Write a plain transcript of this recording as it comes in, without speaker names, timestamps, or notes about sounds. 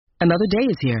Another day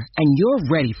is here, and you're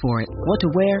ready for it. What to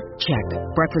wear? Check.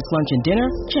 Breakfast, lunch, and dinner?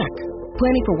 Check.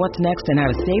 Planning for what's next and how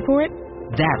to save for it?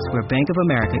 That's where Bank of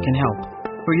America can help.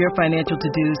 For your financial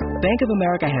to-dos, Bank of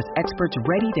America has experts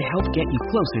ready to help get you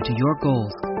closer to your goals.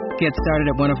 Get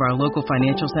started at one of our local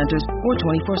financial centers or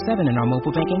 24/7 in our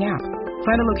mobile banking app.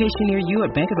 Find a location near you at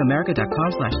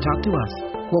bankofamerica.com/talktous.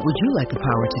 What would you like the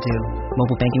power to do?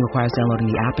 Mobile banking requires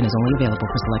downloading the app and is only available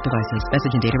for select devices.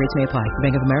 Message and data rates may apply.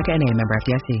 Bank of America N.A., member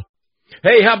FDIC.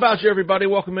 Hey, how about you, everybody?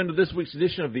 Welcome into this week's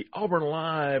edition of the Auburn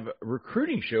Live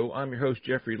Recruiting Show. I'm your host,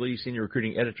 Jeffrey Lee, Senior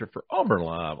Recruiting Editor for Auburn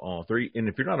Live on 3. And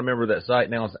if you're not a member of that site,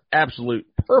 now is an absolute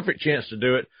perfect chance to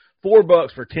do it.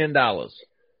 $4 for $10.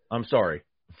 I'm sorry,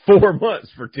 4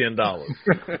 months for $10.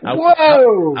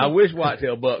 Whoa! I wish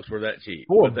whitetail bucks were that cheap,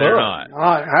 $4. but they're not.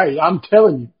 Hey, I'm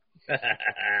telling you.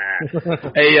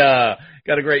 Hey,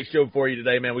 got a great show for you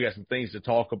today, man. We got some things to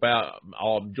talk about.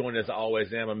 I'll join as I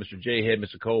always am. I'm Mr. J Head,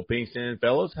 Mr. Cole Pinkston.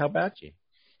 Fellas, how about you?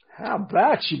 How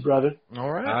about you, brother? All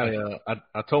right.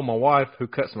 I told my wife who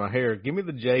cuts my hair, give me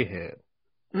the J Head.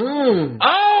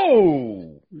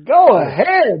 Oh! Go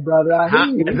ahead, brother. I hear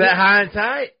you. Is that high and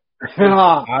tight?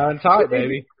 High and tight,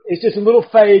 baby. It's just a little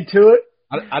fade to it.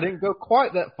 I didn't go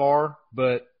quite that far,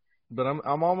 but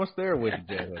I'm almost there with you,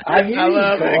 J Head. I hear you.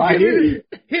 I hear you.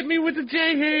 Hit me with the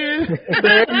J Head.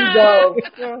 There you go.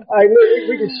 Hey,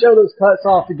 we can show those cuts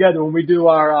off together when we do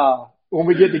our when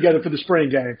we get together for the spring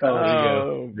game, fellas.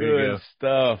 Oh, good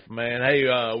stuff, man. Hey,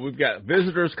 we've got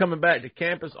visitors coming back to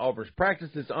campus. Auburn's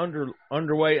practice is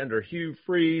underway under Hugh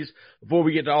Freeze. Before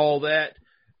we get to all that,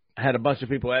 I had a bunch of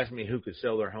people ask me who could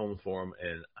sell their homes for them,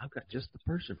 and I've got just the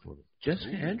person for them,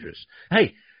 Jessica Andrus.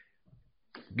 Hey,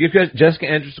 give Jessica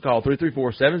Andrus a call,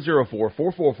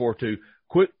 334-704-4442.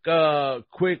 Quick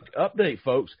update,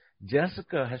 folks.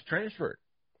 Jessica has transferred.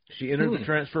 She entered the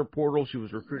transfer portal. She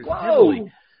was recruited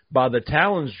heavily by the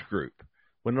Talons Group.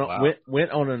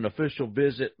 Went on an official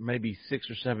visit maybe 6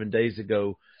 or 7 days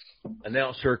ago,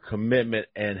 announced her commitment,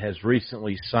 and has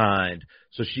recently signed.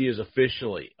 So she is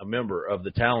officially a member of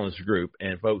the Talons Group.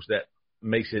 And, folks, that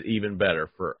makes it even better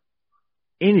for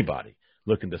anybody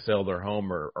looking to sell their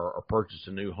home or purchase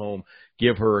a new home.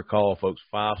 Give her a call, folks.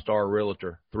 5-star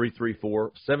realtor,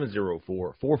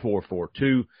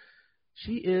 334-704-4442.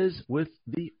 She is with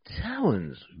the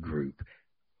Talons Group.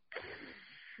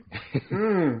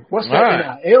 What's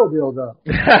that NIL deal, though?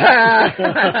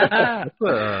 That's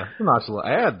a nice little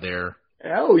ad there.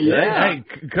 Oh, yeah. Hey,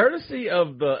 courtesy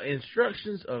of the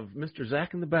instructions of Mr.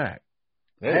 Zach in the back.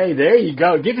 Hey, there you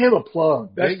go. Give him a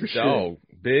plug. That's for sure.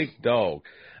 Big dog.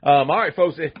 All right,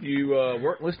 folks, if you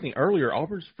weren't listening earlier,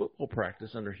 Auburn's football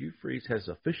practice under Hugh Freeze has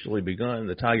officially begun.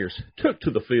 The Tigers took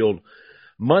to the field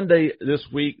Monday this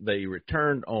week. They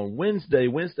returned on Wednesday.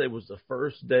 Wednesday was the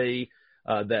first day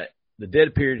that the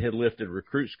dead period had lifted.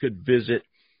 Recruits could visit.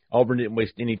 Auburn didn't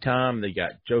waste any time. They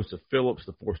got Joseph Phillips,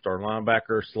 the 4-star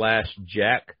linebacker /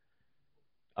 Jack,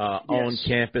 on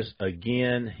campus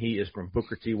again. He is from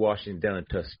Booker T. Washington down in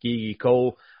Tuskegee.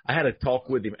 Cole, I had a talk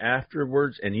with him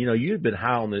afterwards, and, you know, you'd been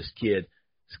high on this kid's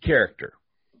character.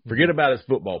 Forget about his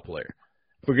football player.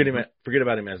 Forget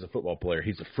about him as a football player.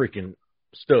 He's a freaking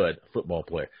stud football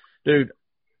player. Dude,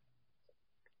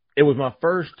 it was my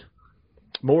first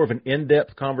more of an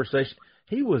in-depth conversation.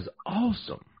 He was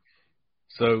awesome.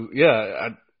 So, yeah,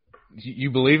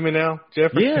 you believe me now,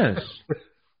 Jeffrey? Yes.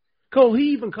 Cole,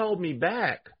 he even called me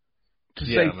back to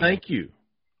say thank you.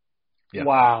 Yeah.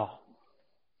 Wow.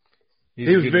 He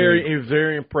was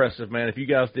very impressive, man. If you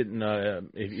guys didn't,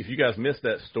 if you guys missed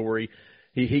that story,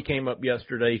 he came up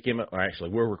yesterday.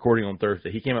 We're recording on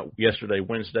Thursday. He came up yesterday,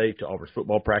 Wednesday, to Auburn's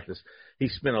football practice. He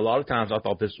spent a lot of time.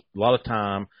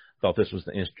 Thought this was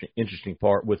the interesting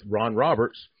part with Ron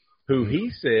Roberts, who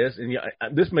he says, and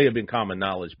this may have been common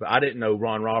knowledge, but I didn't know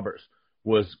Ron Roberts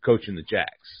was coaching the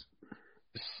Jacks.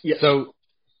 Yes. So,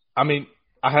 I mean,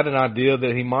 I had an idea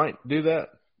that he might do that,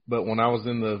 but when I was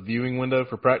in the viewing window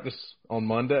for practice on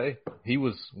Monday, he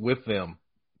was with them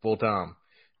full time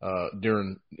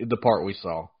during the part we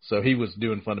saw. So he was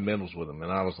doing fundamentals with them,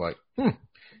 and I was like,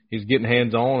 he's getting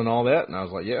hands-on and all that, and I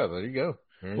was like, yeah, there you go.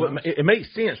 Well, it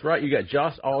makes sense, right? You got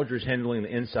Josh Aldridge handling the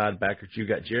inside backers. You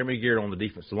got Jeremy Garrett on the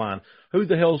defensive line. Who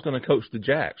the hell is going to coach the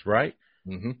Jacks, right?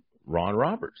 Mm-hmm. Ron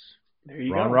Roberts. There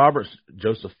you Ron go. Roberts,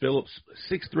 Joseph Phillips,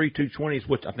 6'3", 220 is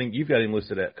what I think you've got him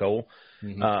listed at, Cole.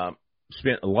 Mm-hmm.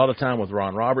 Spent a lot of time with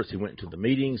Ron Roberts. He went to the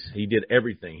meetings. He did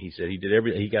everything. He said he did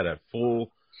everything. He got a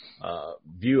full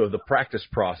view of the practice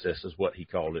process, is what he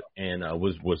called it, and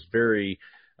was very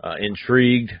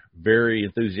intrigued, very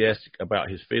enthusiastic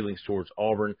about his feelings towards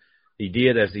Auburn. He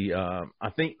did, as he, I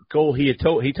think, Cole, he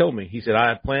told me, he said, I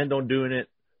had planned on doing it,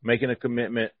 making a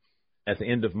commitment, at the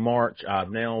end of March. I've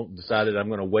now decided I'm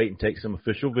going to wait and take some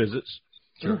official visits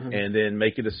and then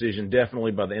make a decision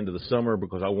definitely by the end of the summer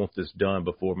because I want this done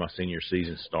before my senior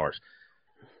season starts.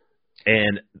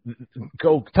 And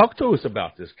go talk to us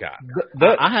about this guy.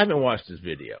 I haven't watched his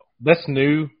video. That's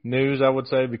new news, I would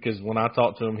say, because when I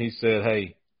talked to him, he said,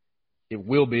 hey, it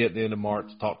will be at the end of March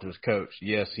to talk to his coach.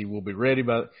 Yes, he will be ready,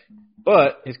 but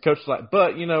his coach is like,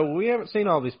 we haven't seen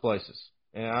all these places.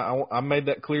 And I made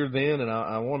that clear then, and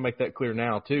I want to make that clear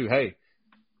now too. Hey,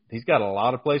 he's got a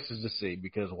lot of places to see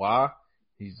because why?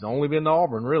 He's only been to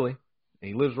Auburn, really.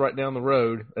 He lives right down the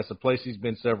road. That's a place he's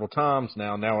been several times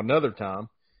now another time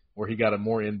where he got a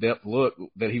more in-depth look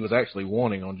that he was actually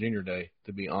wanting on junior day,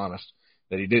 to be honest,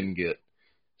 that he didn't get.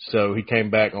 So he came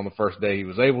back on the first day he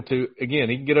was able to. Again,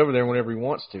 he can get over there whenever he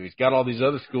wants to. He's got all these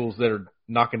other schools that are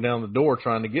knocking down the door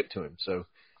trying to get to him. So,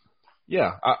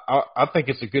 yeah, I think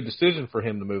it's a good decision for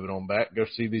him to move it on back, go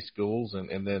see these schools,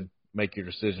 and then make your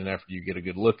decision after you get a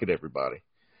good look at everybody.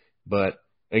 But,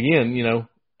 again,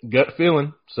 gut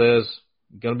feeling says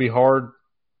going to be hard,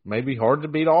 maybe hard to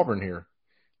beat Auburn here.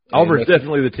 Auburn's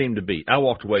definitely the team to beat. I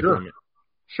walked away from it.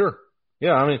 Sure.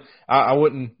 Yeah, I mean, I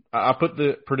wouldn't – I put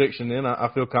the prediction in. I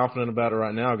feel confident about it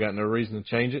right now. I've got no reason to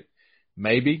change it.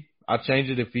 Maybe I'd change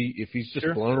it if he's just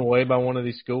blown away by one of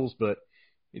these schools, but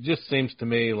it just seems to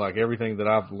me like everything that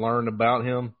I've learned about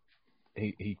him,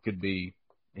 he could be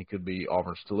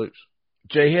Auburn's to lose.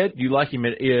 J-Head, do you like him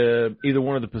at either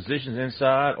one of the positions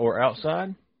inside or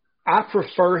outside? I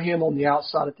prefer him on the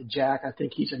outside at the jack. I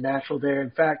think he's a natural there.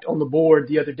 In fact, on the board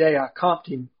the other day, I comped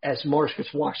him as Marcus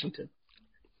Washington.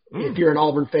 If you're an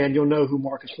Auburn fan, you'll know who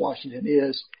Marcus Washington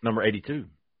is. Number 82.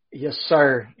 Yes,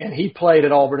 sir. And he played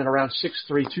at Auburn at around 6'3",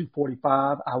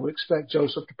 245. I would expect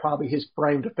Joseph to probably his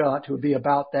frame to fill out to be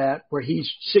about that, where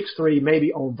he's 6'3",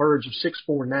 maybe on verge of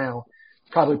 6'4" now,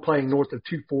 probably playing north of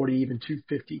 240, even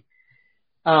 250.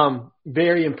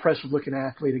 Very impressive looking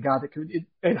athlete, a guy that could,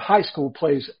 in high school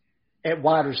plays at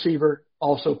wide receiver,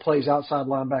 also plays outside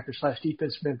linebacker /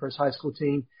 defensive end for his high school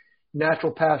team.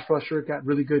 Natural pass rusher, got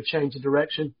really good change of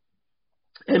direction.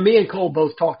 And me and Cole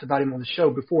both talked about him on the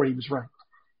show before he was ranked,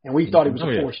 and we thought he was a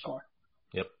 4-star.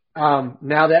 Yep.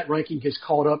 Now that ranking has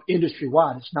caught up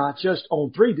industry-wide. It's not just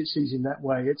On 3 that sees him that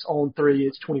way. It's On 3,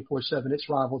 it's 24/7, it's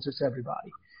Rivals, it's everybody.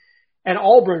 And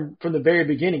Auburn, from the very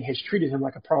beginning, has treated him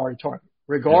like a priority target,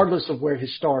 regardless of where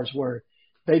his stars were.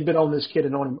 They've been on this kid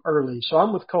and on him early. So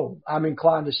I'm with Cole. I'm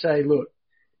inclined to say, look,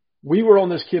 we were on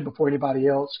this kid before anybody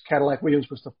else. Cadillac Williams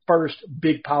was the first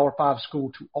big Power 5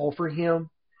 school to offer him.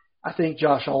 I think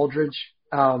Josh Aldridge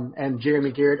and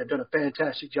Jeremy Garrett have done a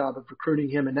fantastic job of recruiting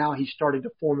him, and now he's starting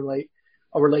to formulate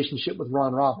a relationship with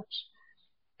Ron Roberts.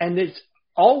 And it's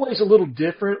always a little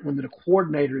different when the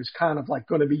coordinator is kind of like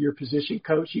going to be your position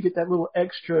coach. You get that little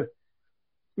extra,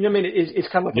 it's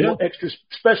kind of like a little extra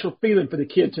special feeling for the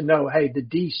kid to know, hey, the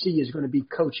DC is going to be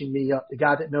coaching me up, the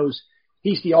guy that knows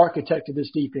he's the architect of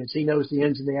this defense. He knows the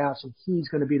ins and the outs, and he's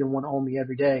going to be the one on me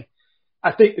every day.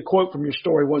 I think the quote from your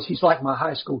story was, he's like my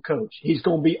high school coach. He's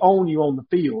going to be on you on the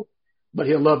field, but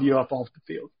he'll love you up off the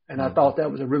field. And I thought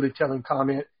that was a really telling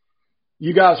comment.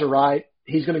 You guys are right.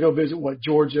 He's going to go visit,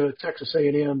 Georgia, Texas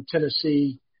A&M,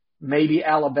 Tennessee, maybe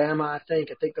Alabama, I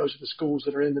think. I think those are the schools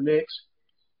that are in the mix.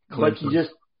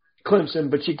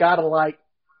 Clemson, but you got to like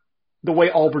the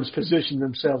way Auburn's positioned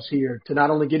themselves here to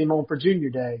not only get him on for junior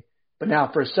day, but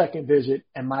now for a second visit.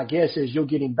 And my guess is you'll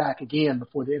get him back again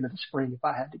before the end of the spring, if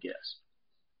I had to guess.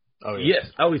 Oh, yeah. Yes.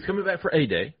 Oh, he's coming back for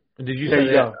A-Day. Did you say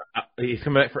that? Go. He's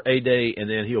coming back for A-Day, and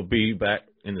then he'll be back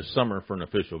in the summer for an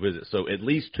official visit. So at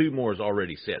least 2 more is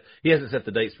already set. He hasn't set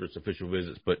the dates for his official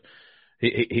visits, but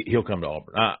he'll come to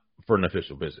Auburn for an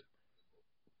official visit.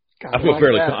 I feel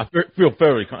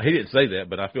fairly he didn't say that,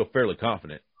 but I feel fairly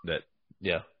confident that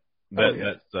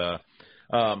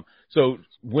so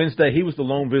Wednesday he was the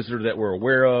lone visitor that we're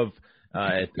aware of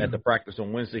at the practice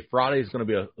on Wednesday. Friday is going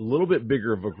to be a little bit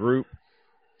bigger of a group.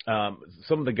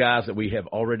 Some of the guys that we have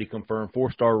already confirmed: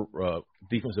 4-star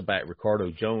defensive back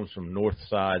Ricardo Jones from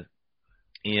Northside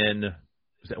is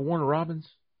that Warner Robins?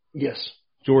 Yes,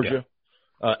 Georgia.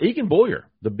 Yeah. Egan Boyer,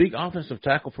 the big offensive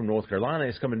tackle from North Carolina,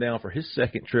 is coming down for his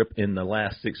second trip in the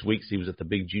last 6 weeks. He was at the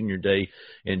big junior day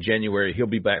in January. He'll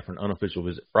be back for an unofficial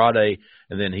visit Friday,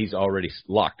 and then he's already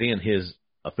locked in his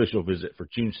official visit for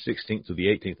June 16th to the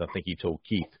 18th, I think he told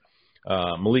Keith.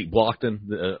 Malik Blockton,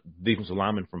 the defensive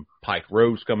lineman from Pike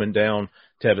Rose, coming down.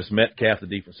 Tevis Metcalf, the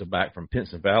defensive back from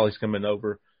Pinson Valley, is coming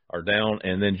over or down.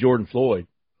 And then Jordan Floyd.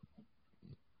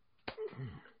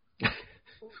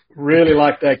 Really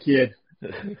like that kid.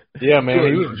 Yeah,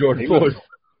 man. Jordan Floyd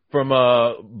from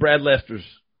Brad Lester's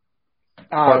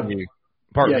Parkview.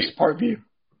 Yes, Parkview.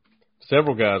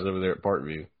 several guys over there at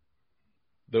Parkview.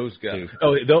 Those guys. Too.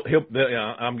 Oh,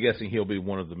 I'm guessing he'll be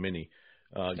one of the many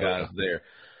guys there.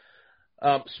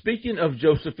 Speaking of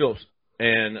Joseph Phillips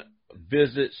and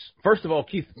visits, first of all,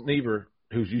 Keith Never,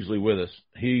 who's usually with us,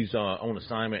 he's on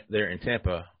assignment there in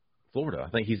Tampa, Florida. I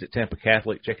think he's at Tampa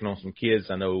Catholic checking on some kids.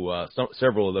 I know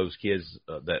several of those kids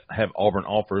that have Auburn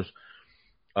offers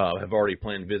have already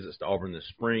planned visits to Auburn this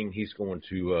spring. He's going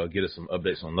to get us some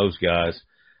updates on those guys.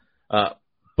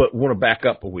 But want to back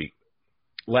up a week.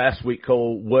 Last week,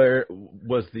 Cole, where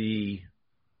was it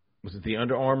the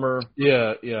Under Armour?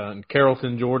 Yeah, in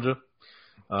Carrollton, Georgia.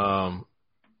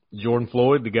 Jordan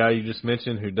Floyd, the guy you just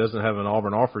mentioned who doesn't have an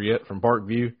Auburn offer yet from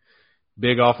Parkview,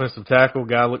 big offensive tackle,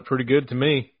 guy looked pretty good to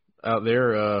me out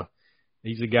there.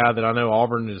 He's a guy that I know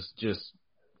Auburn is just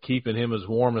keeping him as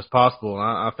warm as possible, and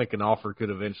I think an offer could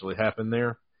eventually happen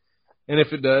there. And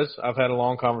if it does, I've had a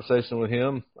long conversation with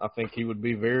him. I think he would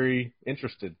be very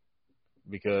interested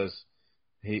because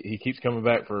he keeps coming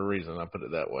back for a reason. I put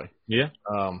it that way. Yeah.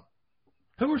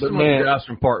 Who are some other guys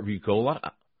from Parkview, Cole?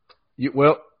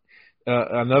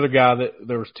 Another guy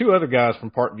there was two other guys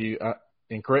from Parkview.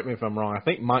 And correct me if I'm wrong. I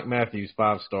think Mike Matthews,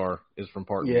 5-star, is from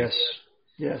Parkview.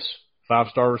 Yes.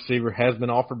 5-star receiver, has been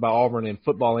offered by Auburn in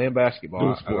football and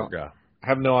basketball. Sport guy. I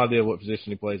have no idea what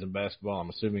position he plays in basketball. I'm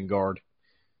assuming guard.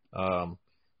 Two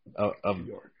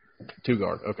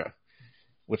guard. Okay,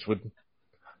 which would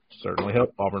certainly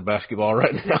help Auburn basketball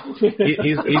right now.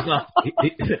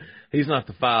 He's not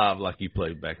the 5 like he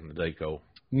played back in the day, Cole.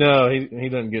 No, he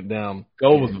doesn't get down.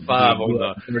 Cole was the 5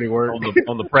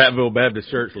 on the Prattville Baptist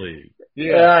Church League.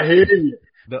 Yeah, I hear you.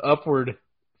 The Upward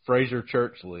Fraser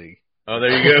Church League. Oh, there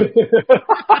you go.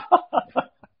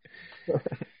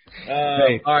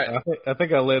 Hey, all right. I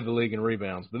think I led the league in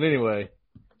rebounds. But anyway.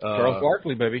 Charles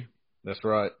Barkley, baby. That's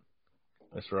right.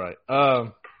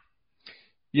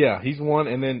 Yeah, he's one.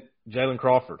 And then Jalen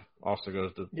Crawford also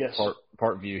goes to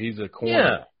Parkview. He's a corner.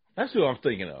 Yeah, that's who I'm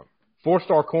thinking of.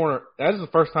 4-star corner. That is the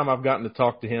first time I've gotten to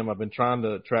talk to him. I've been trying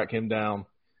to track him down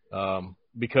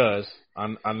because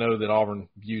I know that Auburn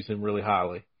views him really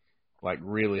highly, like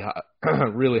really high,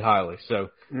 really highly. So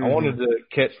I wanted to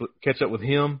catch up with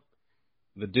him.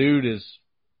 The dude is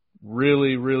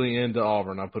really, really into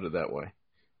Auburn. I'll put it that way.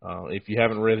 If you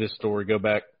haven't read his story, go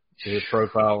back to his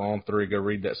profile on 3. Go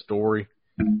read that story.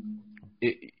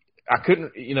 I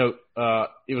couldn't,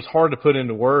 it was hard to put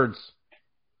into words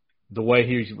the way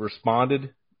he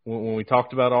responded when we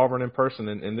talked about Auburn in person.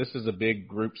 And this is a big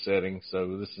group setting,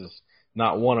 so this is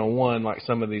not one-on-one like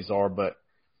some of these are. But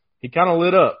he kind of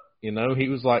lit up. He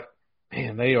was like,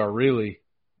 man, they are really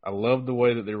 – I love the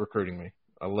way that they're recruiting me.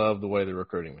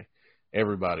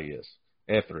 Everybody is.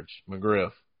 Etheridge,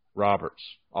 McGriff, Roberts,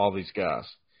 all these guys.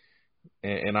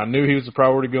 And I knew he was a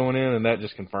priority going in, and that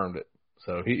just confirmed it.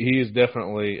 So he is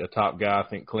definitely a top guy. I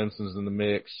think Clemson's in the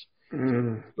mix.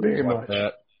 Very much.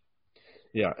 That.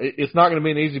 Yeah, it's not going to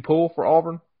be an easy pull for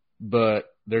Auburn, but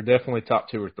they're definitely top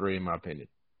 2 or 3 in my opinion.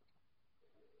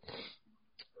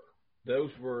 Those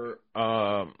were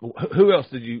who else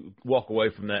did you walk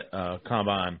away from that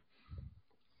combine?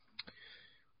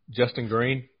 Justin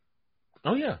Green.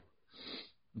 Oh yeah,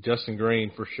 Justin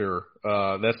Green for sure.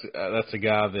 That's a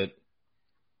guy that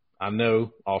I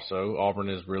know also Auburn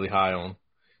is really high on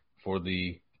for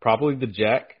probably the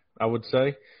jack, I would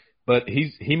say. But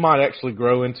he might actually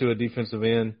grow into a defensive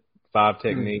end 5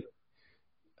 technique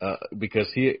because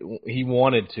he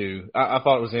wanted to. I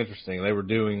thought it was interesting. They were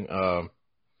doing the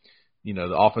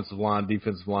offensive line,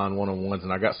 defensive line one-on-ones,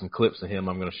 and I got some clips of him.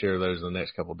 I'm going to share those in the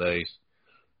next couple of days.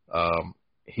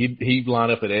 He'd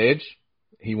line up at edge.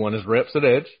 He won his reps at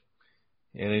edge,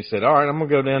 and he said, all right, I'm going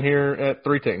to go down here at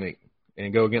 3 technique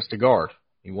and go against a guard.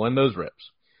 He won those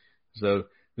reps. So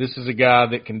this is a guy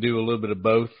that can do a little bit of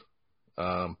both.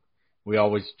 We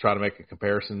always try to make a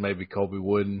comparison. Maybe Colby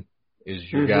Wooden is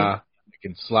your guy. He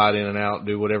can slide in and out,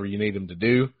 do whatever you need him to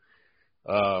do.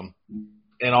 And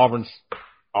Auburn's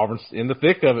in the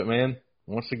thick of it, man.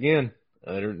 Once again,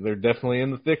 they're definitely in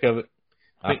the thick of it.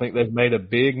 I think they've made a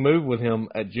big move with him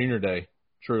at Junior Day,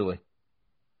 truly.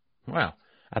 Wow.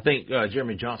 I think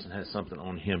Jeremy Johnson has something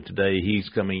on him today. He's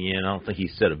coming in. I don't think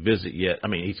he's set a visit yet. I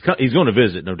mean, he's going to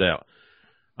visit, no doubt.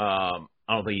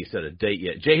 I don't think he set a date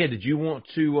yet. Jayhead, did you want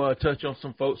to touch on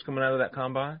some folks coming out of that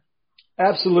combine?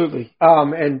 Absolutely.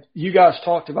 And you guys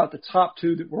talked about the top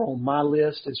 2 that were on my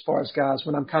list as far as guys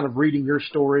when I'm kind of reading your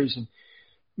stories and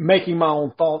making my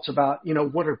own thoughts about,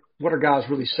 what are guys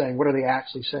really saying? What are they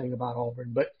actually saying about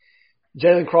Auburn? But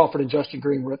Jalen Crawford and Justin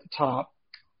Green were at the top.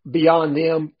 Beyond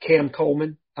them, Cam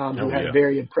Coleman, who had a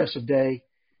very impressive day.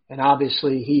 And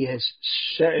obviously he has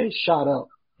shot up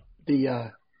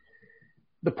the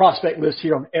the prospect list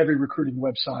here on every recruiting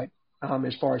website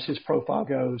as far as his profile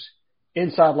goes.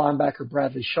 Inside linebacker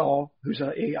Bradley Shaw, who's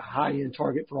a high-end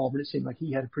target for Auburn. It seemed like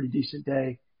he had a pretty decent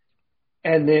day.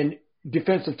 And then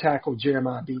defensive tackle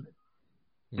Jeremiah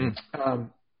Beeman.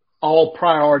 All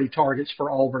priority targets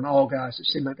for Auburn, all guys that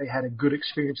seemed like they had a good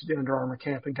experience at the Under Armour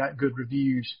camp and got good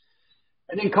reviews.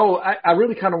 And then, Cole, I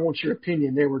really kind of want your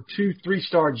opinion. There were 2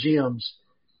 3-star gems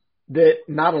that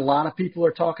not a lot of people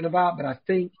are talking about, but I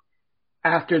think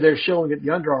after they're showing at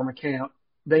the Under Armour camp,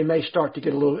 they may start to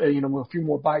get a few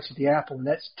more bites at the apple, and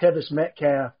that's Tevis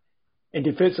Metcalf and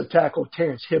defensive tackle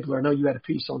Terrence Hibbler. I know you had a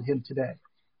piece on him today.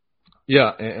 Yeah,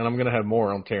 and I'm going to have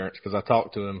more on Terrence because I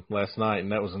talked to him last night,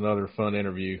 and that was another fun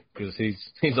interview because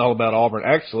he's all about Auburn.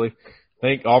 Actually, I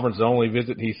think Auburn's the only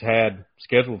visit he's had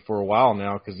scheduled for a while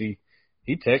now because he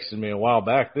texted me a while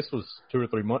back. This was 2 or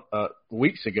 3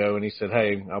 weeks ago, and he said,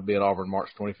 "Hey, I'll be at Auburn March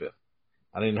 25th."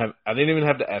 I didn't even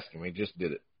have to ask him; he just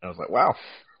did it. I was like, "Wow!"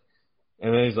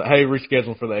 And then he's like, "Hey,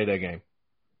 reschedule for the 8A game."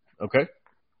 Okay,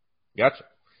 gotcha.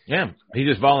 Yeah, he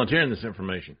just volunteering this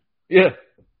information. Yeah,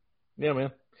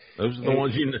 man. Those are the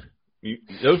ones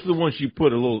those are the ones you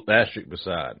put a little asterisk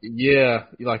beside. Yeah,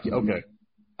 okay.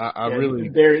 I really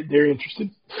they're interested.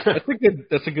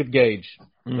 That's a good gauge.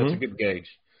 Mm-hmm. That's a good gauge.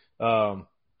 I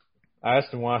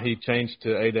asked him why he changed to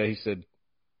 8A. He said,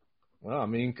 "Well, I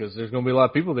mean, because there's going to be a lot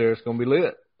of people there. It's going to be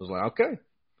lit." I was like, "Okay,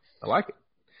 I like it."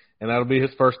 And that'll be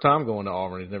his first time going to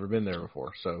Auburn. He's never been there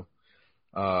before. So,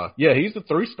 yeah, he's the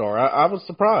 3-star. I was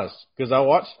surprised because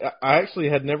I actually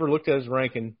had never looked at his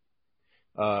ranking.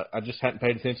 I just hadn't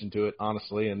paid attention to it,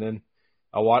 honestly. And then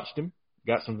I watched him,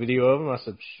 got some video of him. I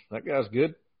said, that guy's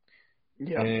good.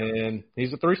 Yeah. And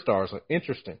he's a 3-star. I was like,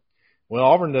 interesting. Well,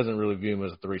 Auburn doesn't really view him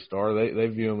as a 3-star. They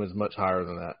view him as much higher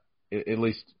than that. At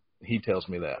least he tells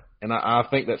me that. And I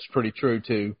think that's pretty true,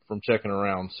 too, from checking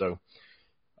around. So,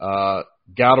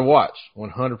 got to watch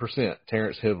 100%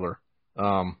 Terrence Hibbler.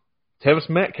 Tevis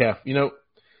Metcalf,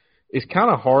 it's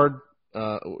kind of hard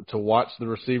to watch the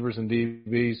receivers and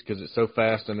DBs because it's so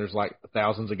fast and there's like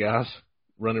thousands of guys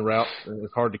running routes and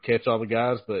it's hard to catch all the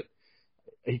guys. But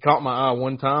he caught my eye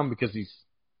one time because he's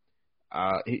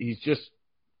just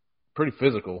pretty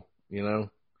physical,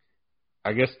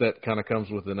 I guess that kind of comes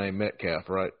with the name Metcalf,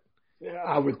 right? Yeah,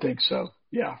 I would think so.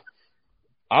 Yeah.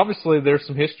 Obviously, there's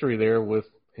some history there with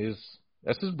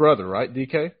that's his brother, right,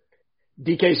 DK?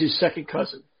 DK's his second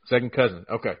cousin. Second cousin.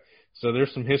 Okay. So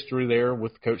there's some history there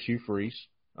with Coach Hugh Freeze.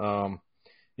 I'm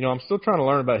still trying to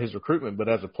learn about his recruitment, but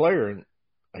as a player,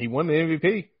 he won the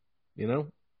MVP,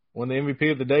 won the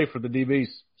MVP of the day for the DBs.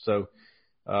 So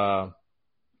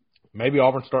maybe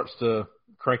Auburn starts to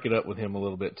crank it up with him a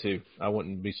little bit too. I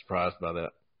wouldn't be surprised by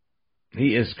that.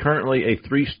 He is currently a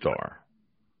 3-star.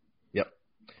 Yep.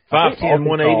 5'10",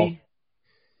 180.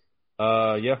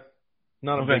 Yeah.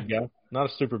 Not a big guy.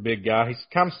 Not a super big guy. He's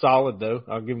kind of solid, though.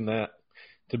 I'll give him that.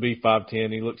 To be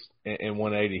 5'10", he looks, and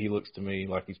 180, he looks to me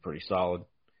like he's pretty solid.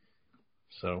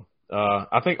 So,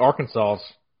 I think Arkansas's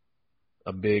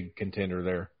a big contender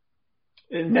there.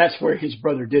 And that's where his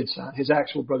brother did sign. His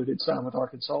actual brother did sign with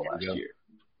Arkansas last year.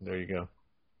 There you go.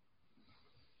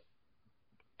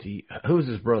 Who's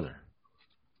his brother?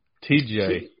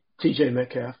 TJ. TJ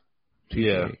Metcalf.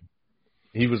 Yeah.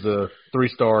 He was a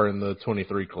 3-star in the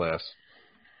 23 class.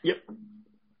 Yep.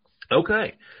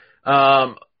 Okay.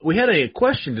 We had a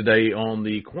question today on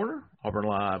the corner, Auburn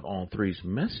Live on 3's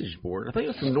message board. I think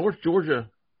it's from North Georgia.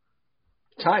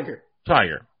 Tiger.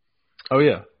 Oh,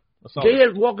 yeah. Jay,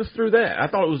 walk us through that. I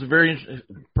thought it was a very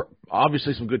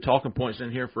obviously some good talking points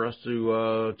in here for us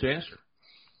to answer.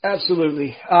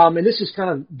 Absolutely. And this is kind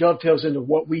of dovetails into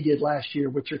what we did last year,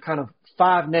 which are kind of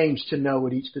 5 names to know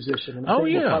at each position. And I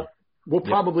think we'll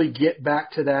probably get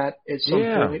back to that at some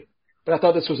point. But I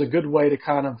thought this was a good way to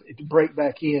kind of break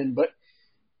back in. But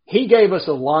he gave us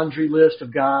a laundry list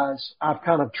of guys. I've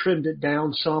kind of trimmed it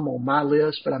down some on my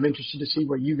list, but I'm interested to see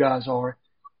where you guys are.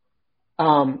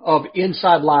 Of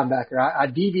inside linebacker. I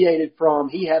deviated from,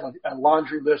 he had a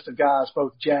laundry list of guys,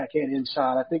 both jack and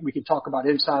inside. I think we could talk about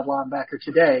inside linebacker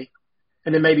today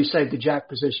and then maybe save the jack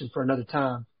position for another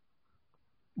time.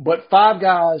 But 5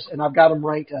 guys, and I've got them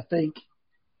ranked, I think,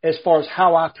 as far as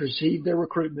how I perceive their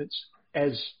recruitments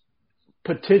as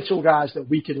potential guys that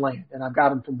we can land. And I've got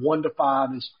them from 1 to 5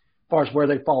 as far as where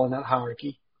they fall in that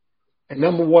hierarchy. And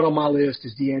number 1 on my list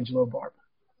is D'Angelo Barber.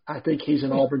 I think he's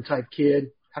an Auburn-type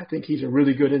kid. I think he's a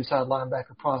really good inside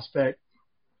linebacker prospect.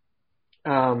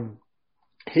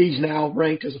 He's now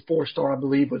ranked as a 4-star, I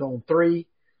believe, with On3,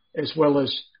 as well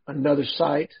as another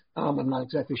site. I'm not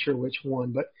exactly sure which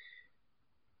one, but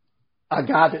a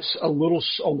guy that's a little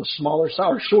on the smaller side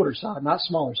or shorter side, not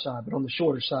smaller side, but on the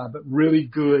shorter side, but really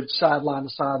good sideline to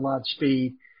sideline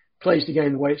speed, plays the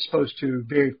game the way it's supposed to,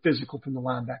 very physical from the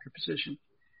linebacker position.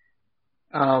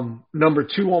 Number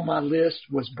 2 on my list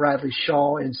was Bradley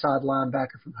Shaw, inside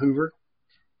linebacker from Hoover.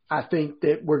 I think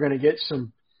that we're going to get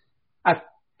some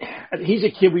he's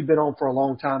a kid we've been on for a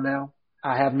long time now.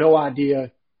 I have no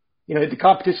idea. You know, the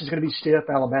competition is going to be stiff.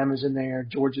 Alabama's in there.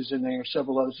 Georgia's in there.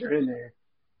 Several others are in there.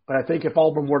 But I think if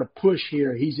Auburn were to push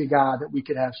here, he's a guy that we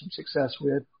could have some success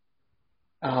with.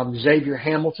 Xavier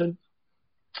Hamilton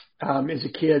is a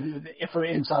kid from an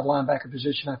inside linebacker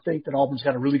position. I think that Auburn's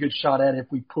got a really good shot at it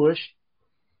if we push.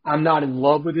 I'm not in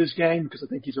love with his game because I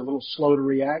think he's a little slow to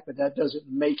react, but that doesn't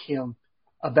make him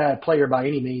a bad player by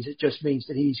any means. It just means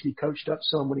that he needs to be coached up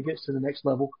some when he gets to the next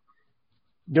level.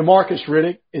 DeMarcus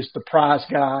Riddick is the prize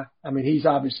guy. I mean, he's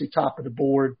obviously top of the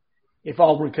board. If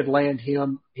Auburn could land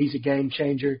him, he's a game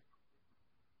changer.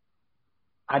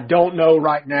 I don't know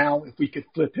right now if we could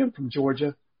flip him from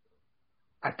Georgia.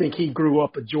 I think he grew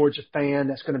up a Georgia fan.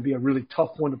 That's going to be a really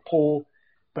tough one to pull.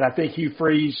 But I think Hugh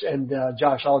Freeze and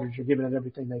Josh Aldridge are giving it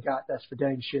everything they got. That's for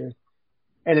dang sure.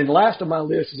 And then last on my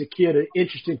list is a kid, an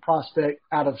interesting prospect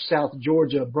out of South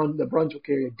Georgia, the Brunswick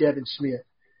area, Devin Smith,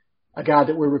 a guy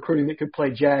that we're recruiting that could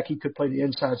play jack. He could play the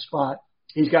inside spot.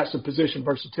 He's got some position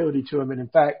versatility to him. And, in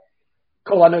fact,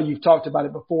 Cole, I know you've talked about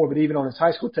it before, but even on his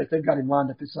high school tape, they've got him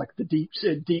lined up as like the deep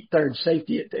third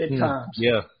safety at times.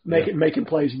 Yeah. Making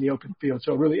plays in the open field.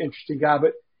 So a really interesting guy.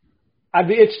 But I'd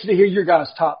be interested to hear your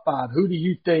guys' top 5. Who do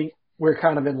you think we're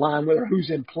kind of in line with, or who's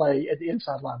in play at the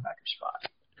inside linebacker spot?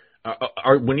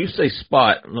 When you say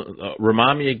spot,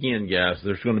 remind me again, guys,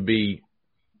 there's going to be,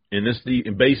 in this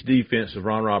in base defense of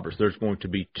Ron Roberts, there's going to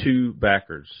be 2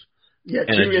 backers. Yeah,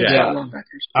 2 inside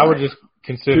linebackers. I would just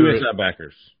consider 2 inside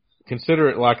backers. Consider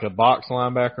it like a box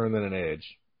linebacker and then an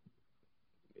edge,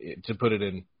 to put it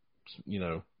in,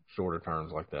 shorter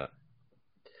terms like that.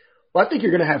 Well, I think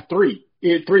you're going to have 3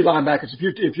 linebackers.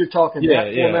 If you're talking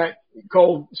that format,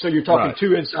 Cole, so you're talking right.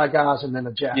 2 inside guys and then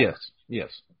a jack.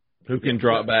 Yes. Who can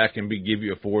drop back and give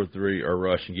you a 4-3 or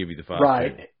rush and give you the 5-2.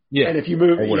 Right. Yeah. And if you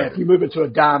move into a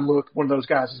dime look, one of those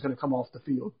guys is going to come off the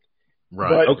field.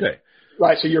 Right. But, okay.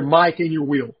 Right. So your Mike and your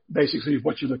Will, basically, is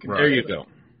what you're looking at. There you go.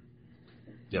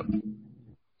 Yep.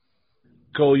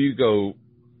 Cole, you go.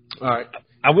 All right.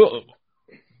 I will.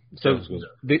 So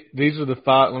these are the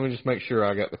 5. Let me just make sure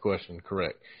I got the question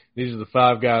correct. These are the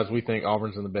 5 guys we think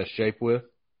Auburn's in the best shape with.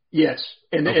 Yes,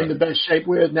 in the best shape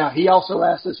with. Now, he also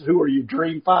asked us, who are your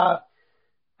dream 5?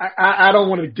 I don't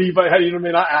want to debate. You know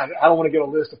what I mean? I don't want to get a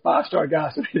list of 5-star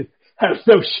guys that have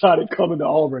no shot at coming to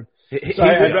Auburn. So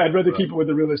I'd rather keep it with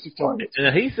the realistic targets.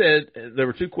 And he said there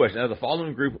were 2 questions. Out of the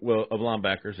following group of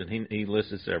linebackers, and he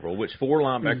listed several, which 4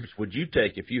 linebackers would you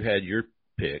take if you had your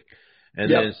pick?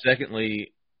 And then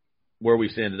secondly, where we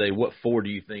stand today, what 4 do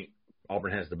you think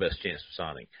Auburn has the best chance of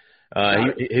signing?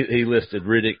 He listed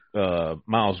Riddick,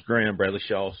 Miles Graham, Bradley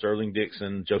Shaw, Sterling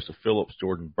Dixon, Joseph Phillips,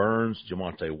 Jordan Burns,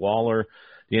 Jamonte Waller,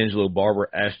 D'Angelo Barber,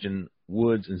 Ashton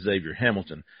Woods, and Xavier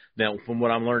Hamilton. Now, from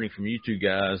what I'm learning from you 2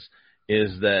 guys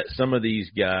is that some of these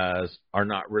guys are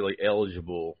not really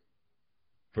eligible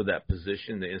for that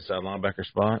position, the inside linebacker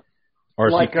spot? Or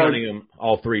is he counting them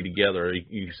all 3 together? Are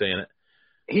you saying it?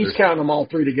 He's counting them all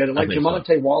 3 together. Like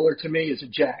Jamonte Waller, to me, is a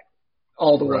jack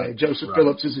all the way. Joseph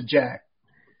Phillips is a jack.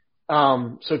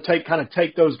 So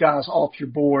take those guys off your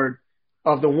board.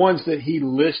 Of the ones that he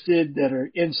listed that are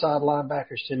inside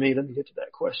linebackers to me, let me get to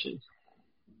that question.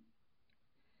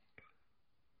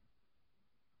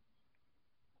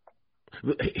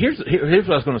 Here's what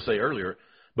I was going to say earlier,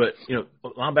 but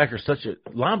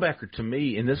linebacker to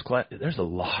me in this class, there's a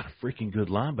lot of freaking good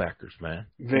linebackers, man.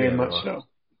 Very much so.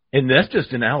 And that's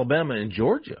just in Alabama and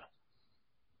Georgia.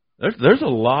 There's a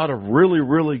lot of really,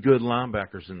 really good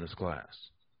linebackers in this class.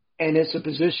 And it's a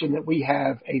position that we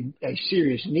have a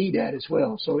serious need at as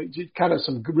well. So it's kind of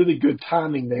some really good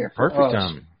timing there for Perfect us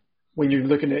timing when you're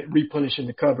looking at replenishing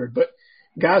the cupboard. But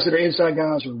guys that are inside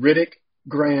guys are Riddick,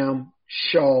 Graham,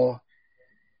 Shaw,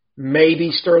 maybe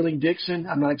Sterling Dixon.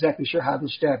 I'm not exactly sure how the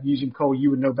staff use him. Cole,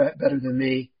 you would know better than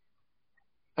me.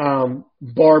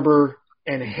 Barber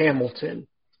and Hamilton.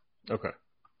 Okay.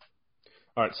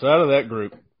 All right. So out of that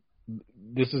group,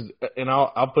 this is, and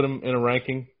I'll put them in a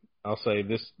ranking. I'll say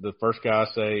this: the first guy I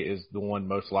say is the one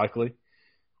most likely.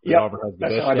 Yeah, Auburn has the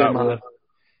best shot with.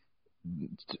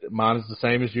 Mine is the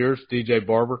same as yours. DJ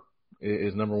Barber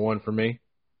is number 1 for me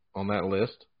on that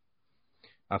list.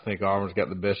 I think Auburn's got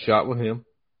the best shot with him.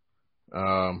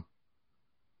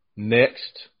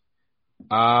 Next,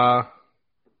 I'm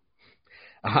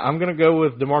going to go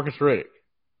with DeMarcus Riddick.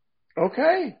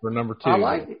 Okay. For number 2. I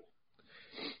like it.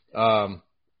 And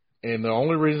the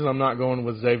only reason I'm not going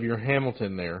with Xavier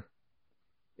Hamilton there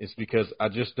is because I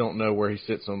just don't know where he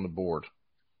sits on the board.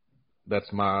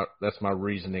 That's my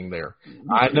reasoning there.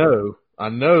 I know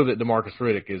that DeMarcus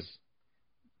Riddick is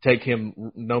take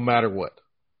him no matter what.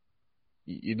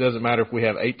 It doesn't matter if we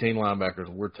have 18 linebackers,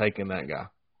 we're taking that guy.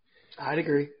 I'd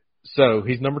agree. So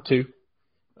he's number 2.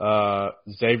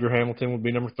 Xavier Hamilton would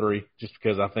be number 3, just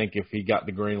because I think if he got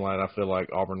the green light, I feel like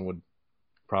Auburn would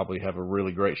probably have a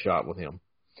really great shot with him.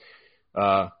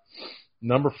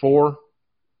 Number 4,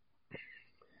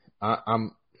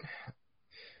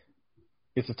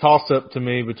 it's a toss-up to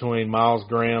me between Miles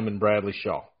Graham and Bradley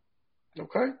Shaw.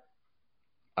 Okay.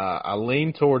 I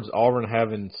lean towards Auburn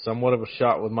having somewhat of a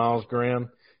shot with Miles Graham.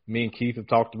 Me and Keith have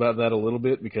talked about that a little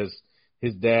bit because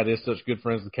his dad is such good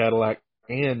friends with Cadillac,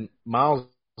 and Miles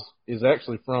is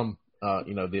actually from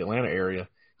the Atlanta area,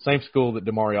 same school that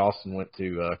Damari Austin went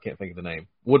to. Can't think of the name.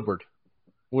 Woodward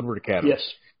Academy.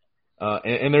 Yes.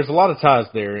 And there's a lot of ties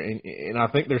there, and I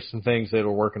think there's some things that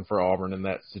are working for Auburn in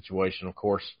that situation. Of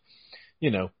course,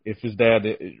 if his dad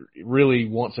really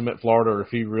wants him at Florida, or if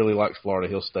he really likes Florida,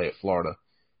 he'll stay at Florida.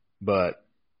 But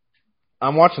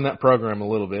I'm watching that program a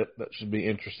little bit. That should be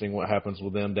interesting what happens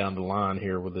with them down the line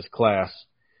here with this class.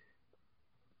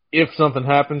 If something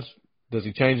happens, does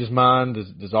he change his mind?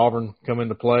 Does Auburn come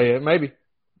into play? Maybe.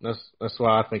 That's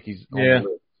why I think he's on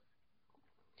the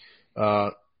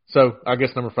list. So I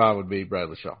guess number 5 would be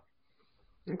Bradley Shaw.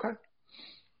 Okay.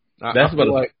 I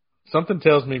feel like something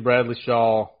tells me Bradley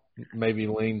Shaw maybe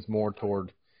leans more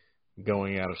toward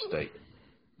going out of state.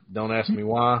 Don't ask me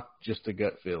why, just a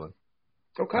gut feeling.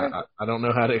 Okay. I don't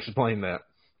know how to explain that.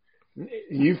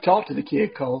 You've talked to the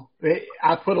kid, Cole.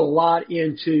 I put a lot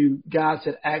into guys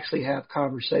that actually have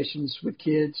conversations with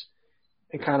kids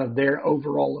and kind of their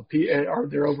overall or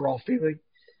their overall feeling.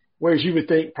 Whereas you would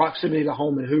think proximity to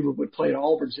home and Hoover would play to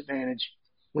Auburn's advantage.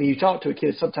 When you talk to a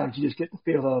kid, sometimes you just get the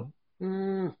feel of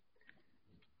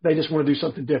they just want to do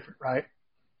something different, right?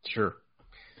 Sure.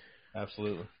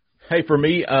 Absolutely. Hey, for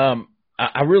me,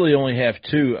 I really only have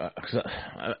 2.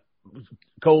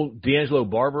 Cole, D'Angelo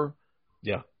Barber.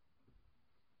 Yeah.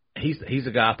 He's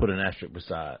a guy I put an asterisk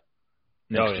beside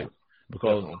next to.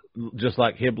 Because definitely. Just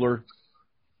like Hibbler.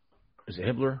 Is it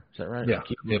Hibbler? Is that right? Yeah,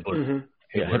 Hibbler. Mm-hmm.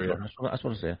 Yeah, Hibbler. That's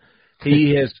what I said.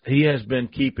 He has been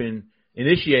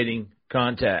initiating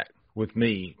contact with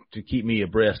me to keep me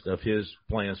abreast of his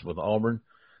plans with Auburn.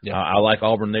 Yeah. I like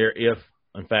Auburn there if,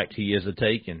 in fact, he is a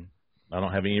take, and I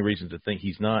don't have any reason to think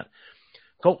he's not.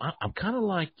 Cole, I'm kind of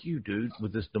like you, dude,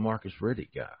 with this DeMarcus Riddick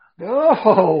guy.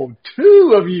 Oh,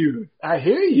 2 of you. I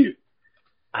hear you.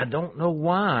 I don't know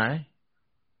why,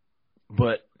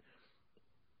 but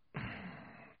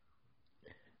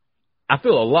I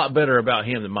feel a lot better about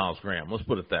him than Miles Graham. Let's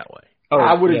put it that way. Oh,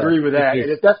 I would agree with that.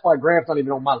 And if that's why Graham's not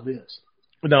even on my list.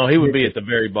 No, he would be at the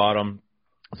very bottom.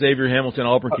 Xavier Hamilton,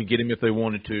 Auburn could get him if they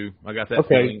wanted to. I got that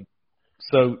feeling.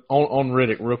 So on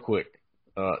Riddick, real quick,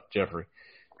 Jeffrey,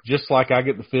 just like I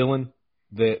get the feeling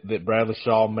that Bradley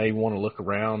Shaw may want to look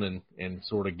around and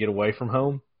sort of get away from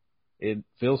home, it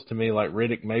feels to me like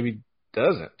Riddick maybe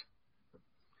doesn't.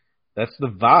 That's the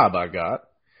vibe I got.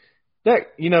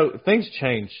 That, things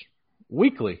change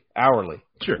weekly, hourly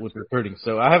with recruiting.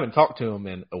 So I haven't talked to him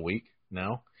in a week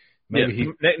now. Maybe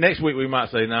next week we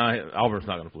might say, Auburn's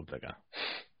not going to flip that guy.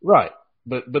 Right.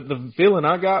 But the feeling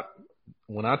I got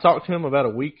when I talked to him about a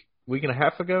week and a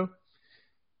half ago,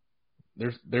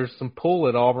 there's some pull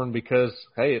at Auburn because,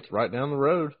 hey, it's right down the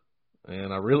road,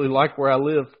 and I really like where I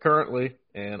live currently,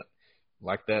 and I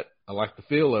like the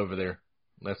feel over there.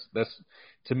 That's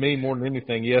to me more than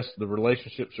anything. Yes, the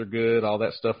relationships are good, all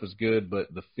that stuff is good,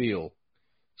 but the feel,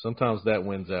 sometimes that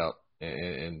wins out,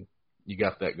 and you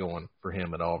got that going for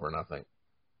him at Auburn, I think.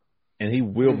 And he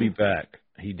will be back.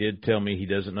 He did tell me he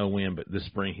doesn't know when, but this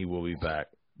spring he will be back.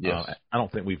 Yes. I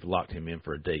don't think we've locked him in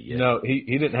for a date yet. No,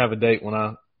 he didn't have a date when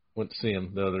I went to see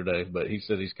him the other day, but he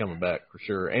said he's coming back for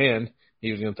sure, and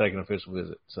he was going to take an official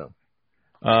visit. So,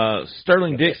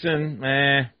 Sterling Dixon,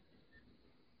 No,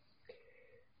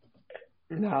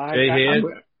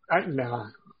 no.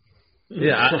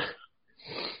 Yeah.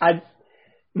 I'm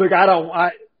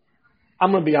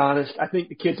going to be honest. I think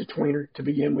the kid's a tweener to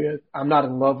begin with. I'm not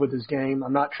in love with his game.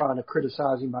 I'm not trying to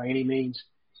criticize him by any means.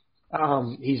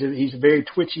 He's a very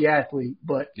twitchy athlete,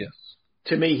 but yes,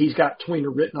 to me, he's got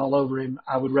tweener written all over him.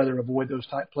 I would rather avoid those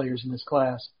type players in this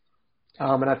class.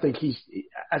 And I think he's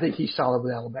solid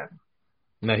with Alabama.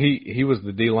 Now he was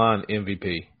the D-line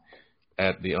MVP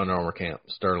at the Under Armour camp.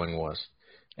 Sterling was,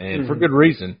 and for good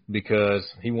reason, because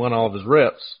he won all of his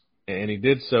reps, and he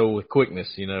did so with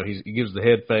quickness. He gives the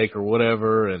head fake or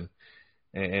whatever, and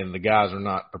and the guys are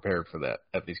not prepared for that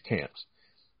at these camps.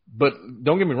 But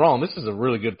don't get me wrong, this is a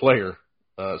really good player,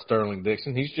 Sterling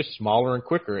Dixon. He's just smaller and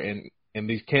quicker, and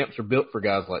these camps are built for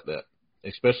guys like that,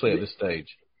 especially at this stage.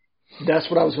 That's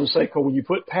what I was going to say, Cole. When you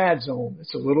put pads on,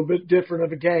 it's a little bit different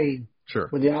of a game. Sure.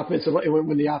 When the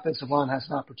offensive line has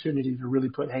an opportunity to really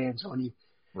put hands on you.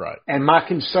 Right. And my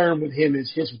concern with him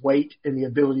is his weight and the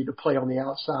ability to play on the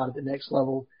outside at the next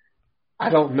level. I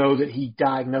don't know that he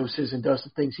diagnoses and does the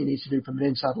things he needs to do from an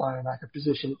inside linebacker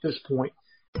position at this point.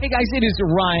 Hey guys, it is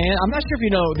Ryan. I'm not sure if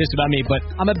you know this about me, but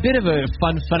I'm a bit of a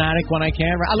fun fanatic when I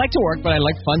can. I like to work, but I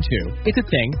like fun too. It's a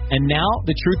thing. And now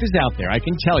the truth is out there. I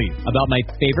can tell you about my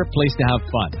favorite place to have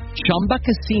fun. Chumba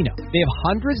Casino. They have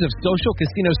hundreds of social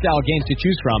casino style games to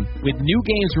choose from with new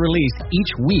games released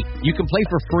each week. You can play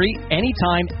for free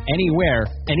anytime, anywhere.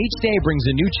 And each day brings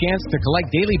a new chance to collect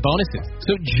daily bonuses.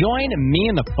 So join me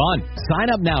in the fun.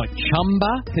 Sign up now at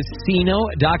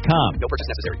ChumbaCasino.com. No purchase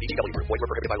necessary. VGW Group. Void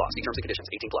where prohibited by law. See terms and conditions.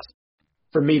 18+.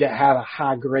 For me to have a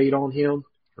high grade on him.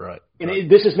 Right. And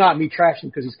this is not me trashing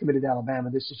because he's committed to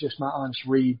Alabama. This is just my honest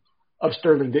read of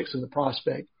Sterling Dixon, the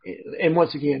prospect. And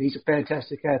once again, he's a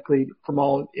fantastic athlete.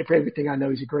 For everything I know,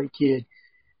 he's a great kid.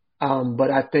 But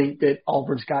I think that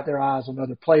Auburn's got their eyes on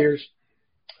other players.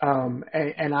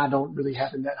 And I don't really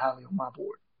have him that highly on my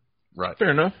board. Right.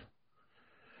 Fair enough.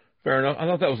 I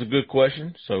thought that was a good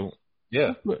question. So,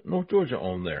 yeah, put North Georgia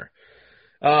on there.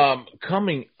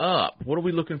 Coming up, what are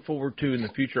we looking forward to in the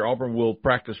future? Auburn will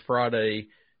practice Friday.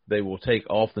 They will take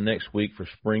off the next week for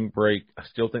spring break. I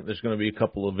still think there's going to be a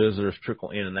couple of visitors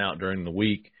trickle in and out during the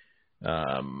week.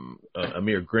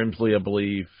 Amir Grimsley, I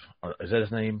believe. Is that his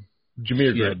name?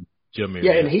 Jameer Grimsley.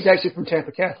 Yeah, and he's actually from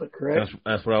Tampa Catholic, correct?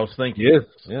 That's what I was thinking. Yes.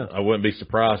 Yeah. I wouldn't be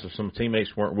surprised if some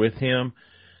teammates weren't with him.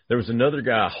 There was another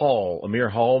guy, Amir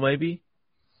Hall, maybe?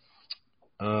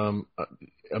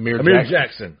 Amir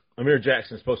Jackson. Amir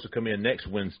Jackson is supposed to come in next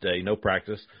Wednesday, no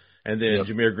practice, and then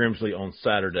Jameer Grimsley on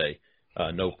Saturday,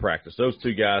 no practice. Those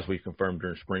two guys we confirmed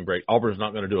during spring break. Auburn's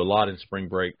not going to do a lot in spring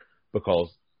break because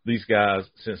these guys,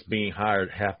 since being hired,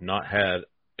 have not had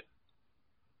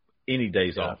any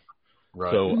days off.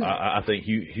 Right. So I think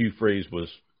Hugh Freeze was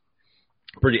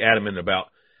pretty adamant about,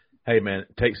 hey, man,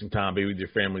 take some time, be with your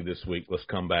family this week. Let's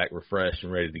come back refreshed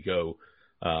and ready to go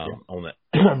on that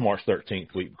March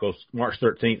 13th week, because March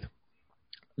 13th,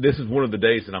 this is one of the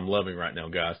days that I'm loving right now,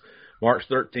 guys. March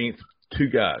 13th, two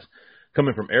guys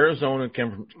coming from Arizona.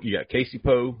 You got Casey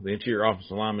Poe, the interior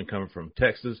offensive lineman, coming from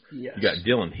Texas. Yes. You got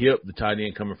Dylan Hipp, the tight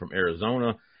end, coming from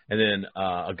Arizona. And then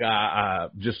a guy I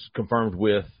just confirmed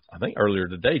with, I think earlier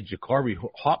today, Jacoby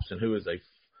Hobson, who is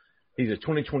he's a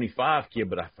 2025 kid,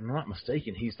 but if I'm not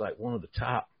mistaken, he's like one of the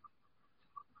top.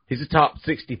 He's a top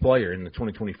 60 player in the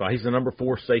 2025. He's the number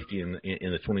 4 safety in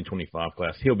the 2025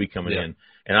 class. He'll be coming in,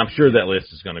 and I'm sure that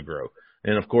list is going to grow.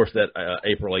 And, of course, that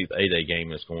April 8th A-Day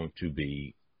game is going to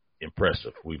be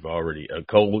impressive. We've already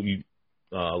Cole, you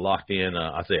locked in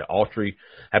Isaiah Autry.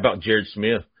 How about Jared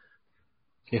Smith?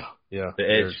 Yeah. The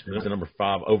edge. He's the number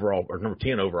 5 overall or number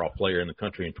 10 overall player in the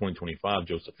country in 2025.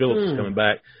 Joseph Phillips is coming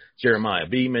back. Jeremiah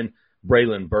Beeman.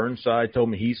 Braylon Burnside told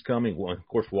me he's coming. Well, of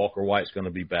course, Walker White's going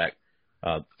to be back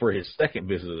for his second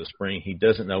visit of the spring. He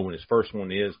doesn't know when his first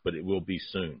one is, but it will be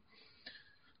soon.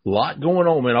 A lot going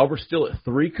on, man. Auburn's still at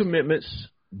 3 commitments.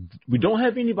 We don't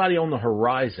have anybody on the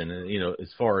horizon,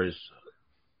 as far as,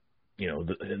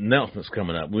 the announcements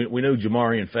coming up. We know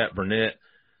Jamarian Fat Burnett.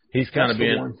 He's kind of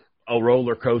been a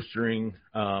roller coastering.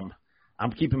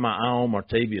 I'm keeping my eye on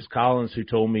Martavius Collins, who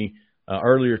told me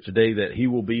earlier today that he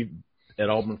will be at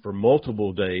Auburn for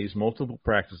multiple days, multiple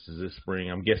practices this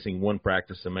spring. I'm guessing one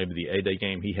practice and maybe the A-Day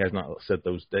game. He has not set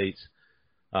those dates.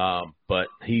 But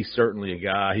he's certainly a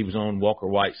guy. He was on Walker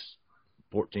White's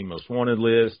 14 Most Wanted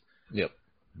list. Yep.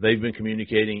 They've been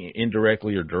communicating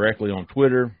indirectly or directly on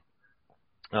Twitter.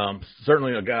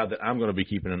 Certainly a guy that I'm going to be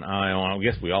keeping an eye on. I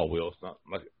guess we all will. It's not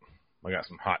like I got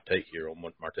some hot take here on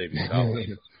Martavius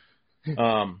Collins.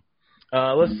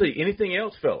 Let's see. Anything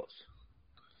else, fellas?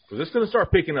 Because it's going to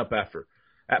start picking up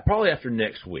probably after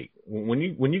next week. When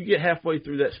you get halfway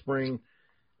through that spring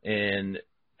and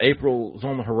April is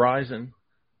on the horizon,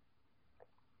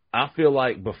 I feel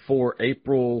like before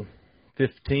April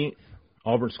 15th,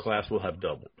 Auburn's class will have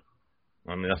doubled.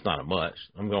 I mean, that's not a much.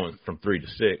 I'm going from 3 to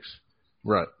 6.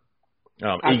 Right.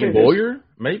 Egan Boyer,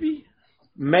 maybe?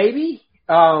 Maybe.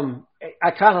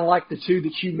 I kind of like the two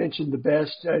that you mentioned the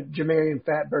best, Jamarian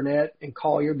Fat Burnett and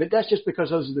Collier, but that's just because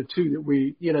those are the two that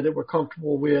that we're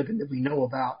comfortable with and that we know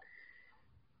about.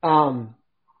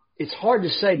 It's hard to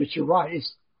say, but you're right.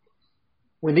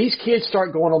 When these kids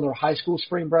start going on their high school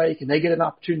spring break and they get an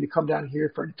opportunity to come down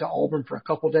here to Auburn for a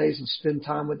couple of days and spend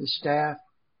time with the staff,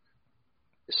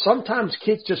 sometimes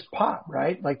kids just pop,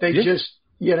 right? Like they just,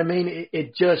 you know what I mean?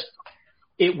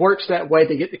 It works that way.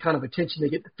 They get the kind of attention, they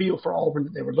get the feel for Auburn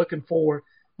that they were looking for.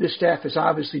 This staff is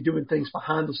obviously doing things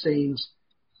behind the scenes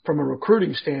from a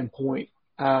recruiting standpoint,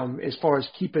 as far as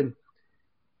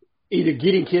either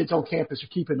getting kids on campus or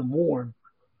keeping them warm.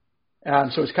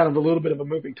 So it's kind of a little bit of a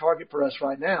moving target for us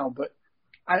right now. But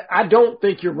I don't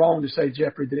think you're wrong to say,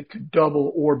 Jeffrey, that it could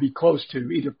double or be close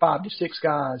to either 5 to 6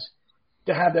 guys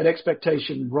to have that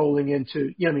expectation rolling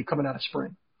into, coming out of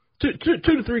spring. 2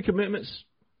 to 3 commitments,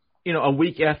 a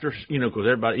week after, because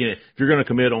everybody, if you're going to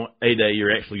commit on a day,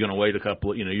 you're actually going to wait a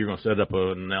couple of, you're going to set up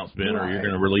an announcement or you're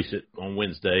going to release it on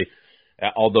Wednesday.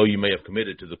 Although you may have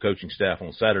committed to the coaching staff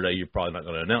on Saturday, you're probably not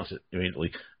going to announce it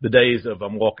immediately. The days of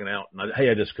I'm walking out and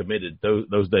I just committed,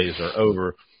 those days are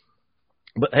over.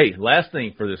 But, hey, last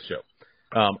thing for this show.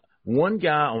 One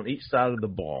guy on each side of the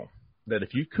ball that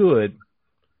if you could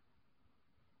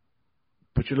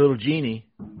put your little genie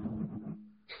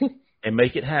and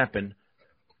make it happen,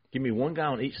 give me one guy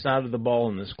on each side of the ball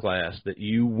in this class that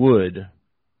you would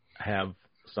have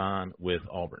sign with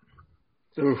Auburn.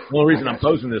 Oof, the only reason I'm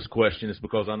posing this question is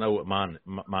because I know what mine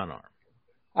are.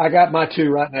 I got my 2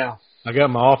 right now. I got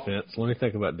my offense. Let me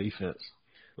think about defense.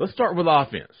 Let's start with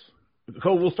offense.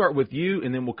 Cole, we'll start with you,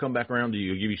 and then we'll come back around to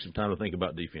you. Give you some time to think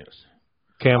about defense.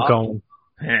 Cam Coleman.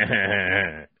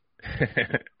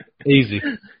 Easy.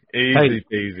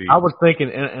 Easy. I was thinking,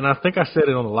 and I think I said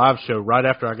it on the live show right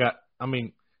after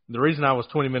the reason I was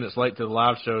 20 minutes late to the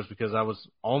live show is because I was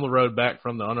on the road back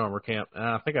from the Under Armour camp, and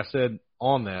I think I said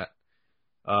on that,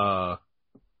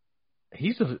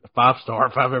 he's a 5-star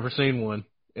if I've ever seen one,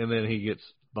 and then he gets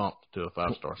bumped to a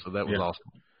 5-star, so that was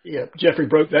awesome. Yeah, Jeffrey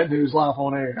broke that news live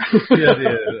on air.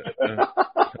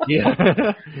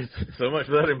 Yeah. So much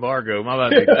for that embargo. My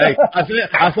bad. Hey,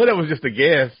 I thought it was just a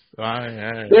guess.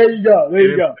 There you go.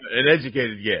 An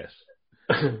educated guess.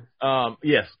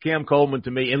 Yes, Cam Coleman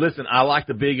to me. And listen, I like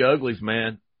the big uglies,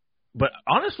 man. But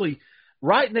honestly,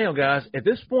 right now, guys, at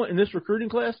this point in this recruiting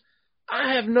class,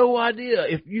 I have no idea.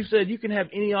 If you said you can have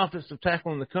any offensive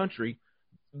tackle in the country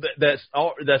that's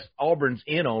Auburn's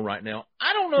in on right now,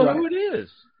 I don't know who it is.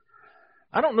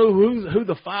 I don't know who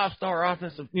the 5-star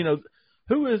offensive,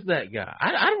 who is that guy?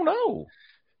 I don't know.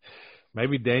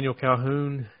 Maybe Daniel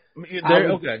Calhoun.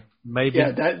 Okay. Maybe.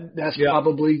 Yeah, that's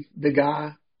probably the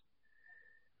guy.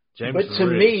 Jameson but to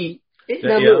Riggs. me,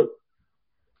 look,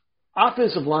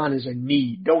 offensive line is a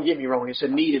need. Don't get me wrong. It's a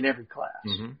need in every class.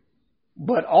 Mm-hmm.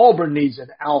 But Auburn needs an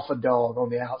alpha dog on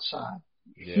the outside.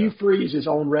 Yeah. Hugh Freeze is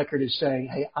on record as saying,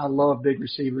 hey, I love big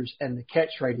receivers and the catch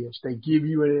radius. They give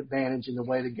you an advantage in the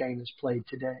way the game is played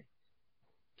today.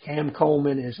 Cam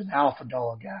Coleman is an alpha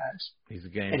dog, guys. He's a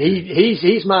game. And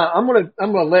he's my. I'm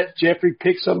gonna let Jeffrey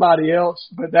pick somebody else,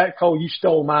 but that Cole, you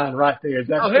stole mine right there. That's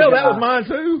that was mine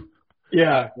too.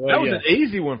 Yeah, that was an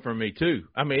easy one for me too.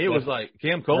 I mean, it was like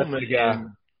Cam Coleman.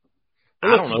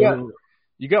 I don't know.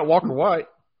 You got Walker White.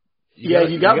 You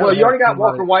already got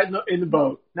Walker White in the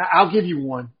boat. Now I'll give you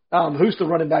one. Who's the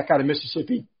running back out of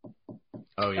Mississippi?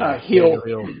 Oh yeah, Hill.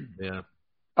 Yeah.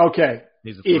 Okay.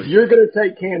 If you're going to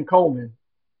take Cam Coleman,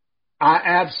 I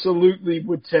absolutely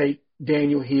would take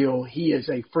Daniel Hill. He is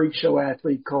a freak show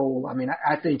athlete, Cole. I mean,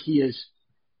 I think he is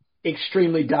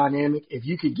extremely dynamic. If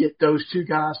you could get those 2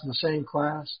 guys in the same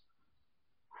class,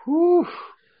 whew.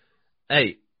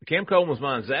 Hey, Cam Coleman was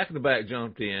mine. Zach in the back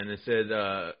jumped in and said,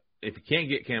 if you can't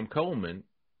get Cam Coleman,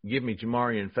 give me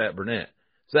Jamari and Fat Burnett.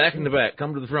 Zach in the back,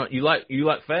 come to the front. You like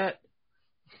Fat?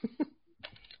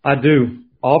 I do.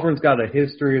 Auburn's got a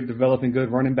history of developing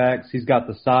good running backs. He's got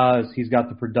the size. He's got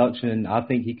the production. I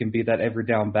think he can be that every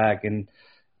down back. And,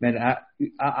 man,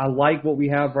 I like what we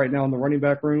have right now in the running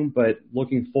back room, but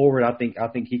looking forward, I think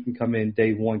he can come in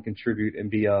day one, contribute,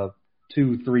 and be a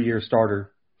 2-3 year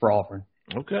starter for Auburn.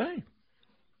 Okay.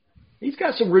 He's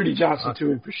got some Rudy Johnson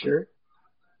to him for sure.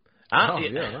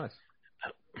 Nice.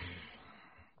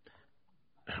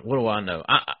 What do I know?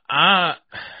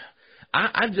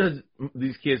 I judge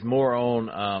these kids more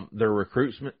on their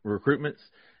recruitments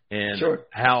and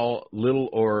how little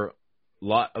or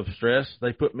lot of stress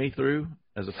they put me through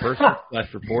as a person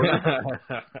 / reporter.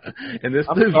 And this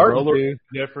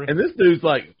dude's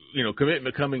like,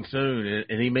 commitment coming soon,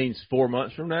 and he means 4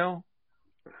 months from now.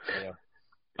 Yeah.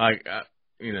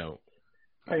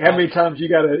 Like how many times you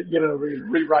got to,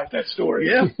 rewrite that story?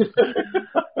 Yeah.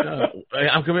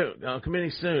 I'm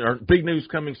committing soon, or big news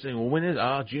coming soon. Well, when is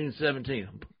it? June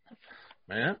 17th.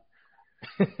 Man.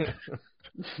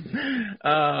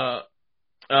 But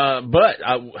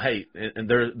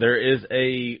there is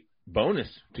a bonus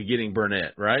to getting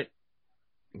Burnett, right?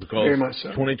 Because very much so.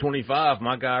 2025,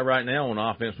 my guy right now on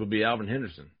offense would be Alvin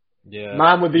Henderson. Yeah.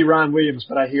 Mine would be Ryan Williams,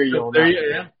 but I hear you on that.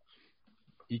 Yeah.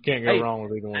 You can't go wrong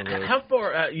with either one of those. How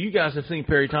far you guys have seen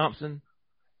Perry Thompson?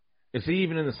 Is he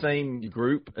even in the same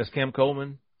group as Cam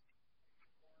Coleman?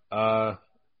 A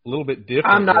little bit different.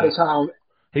 I'm not as high on.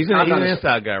 He's an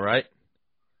inside guy, right?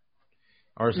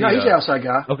 Or is No, he's the outside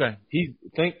guy. Okay. He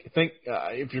think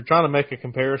if you're trying to make a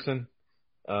comparison,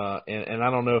 and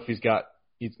I don't know if he's going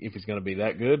to be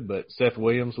that good, but Seth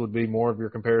Williams would be more of your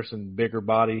comparison, bigger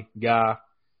body guy,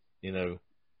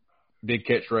 big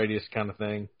catch radius kind of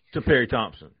thing. To Perry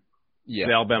Thompson. Yeah.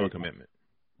 The Alabama commitment.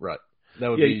 Right. That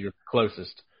would be your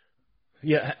closest.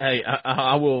 Yeah. Hey,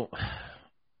 I will.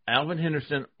 Alvin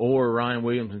Henderson or Ryan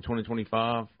Williams in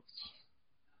 2025.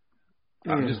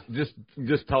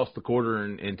 Just toss the quarter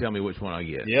and tell me which one I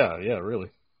get. Yeah,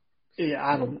 really. Yeah,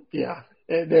 I don't. Yeah,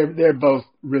 they're both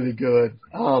really good.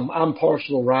 I'm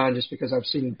partial to Ryan just because I've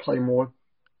seen him play more.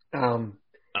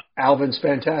 Alvin's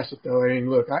fantastic though. I mean,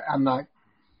 look, I'm not.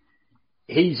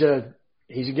 He's a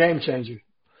game changer.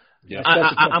 Yeah,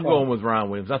 I'm going with Ryan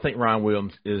Williams. I think Ryan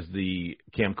Williams is the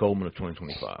Cam Coleman of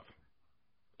 2025,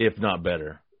 if not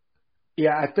better.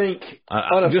 Yeah, I think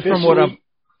just from what I'm.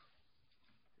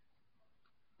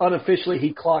 Unofficially,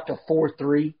 he clocked a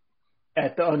 4.3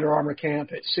 at the Under Armour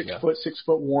camp at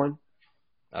 6'1",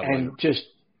 and just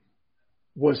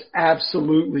was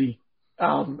absolutely.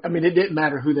 It didn't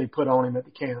matter who they put on him at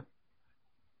the camp.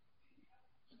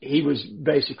 He was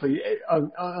basically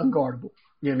unguardable.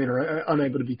 Or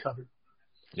unable to be covered.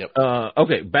 Yep.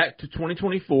 Okay, back to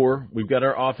 2024. We've got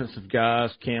our offensive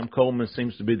guys. Cam Coleman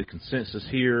seems to be the consensus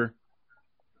here,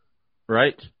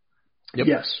 right? Yep.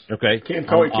 Yes. Okay. Cam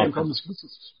Coleman's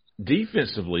consensus.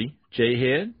 Defensively, Jay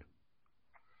Head.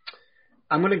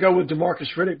 I'm going to go with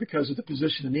DeMarcus Riddick because of the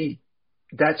position of need.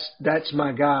 That's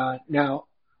my guy. Now,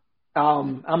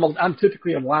 I'm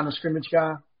typically a line of scrimmage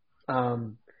guy.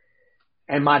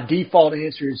 And my default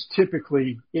answer is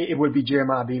typically it would be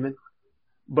Jeremiah Beeman.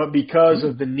 But because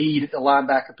of the need at the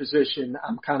linebacker position,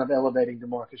 I'm kind of elevating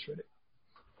DeMarcus Riddick.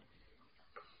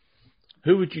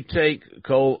 Who would you take,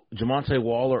 Cole, Jamonte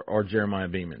Waller or Jeremiah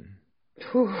Beeman?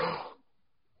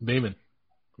 Beeman.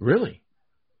 Really?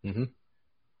 Mm-hmm.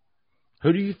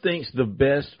 Who do you think's the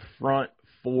best front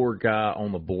four guy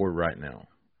on the board right now?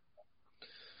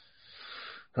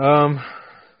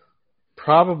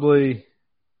 Probably.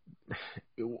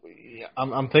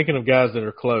 I'm thinking of guys that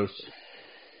are close.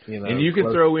 And you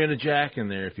can throw in a Jack in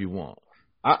there if you want.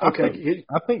 I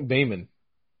think Beeman.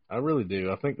 I really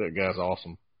do. I think that guy's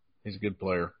awesome. He's a good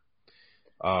player.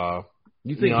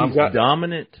 You think he's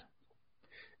dominant?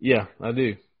 Yeah, I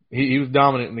do. He was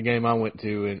dominant in the game I went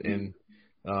to, and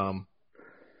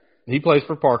he plays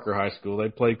for Parker High School. They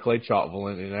played Clay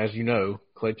Chalkville, and as you know,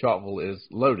 Clay Chalkville is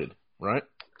loaded, right?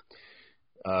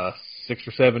 6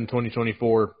 or 7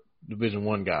 2024 Division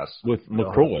I guys. With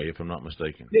McCroy, if I'm not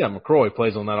mistaken. Yeah, McCroy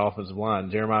plays on that offensive line.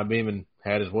 Jeremiah Beeman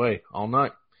had his way all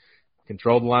night.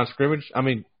 Controlled the line of scrimmage. I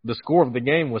mean, the score of the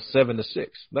game was 7-6.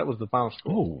 That was the final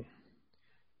score. Oh.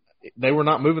 They were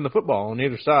not moving the football on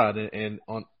either side. And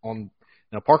on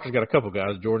now Parker's got a couple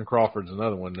guys. Jordan Crawford's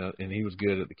another one, and he was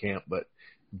good at the camp. But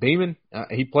Beeman,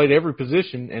 he played every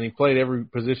position, and he played every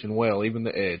position well, even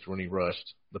the edge when he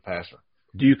rushed the passer.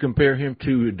 Do you compare him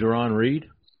to Deron Reed?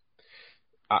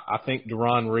 I think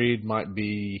Deron Reed might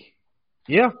be –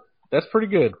 yeah, that's pretty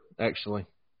good, actually.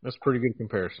 That's a pretty good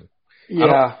comparison.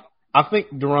 Yeah. I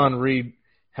think Deron Reed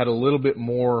had a little bit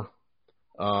more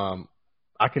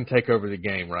I can take over the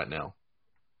game right now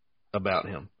about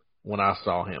him when I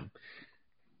saw him.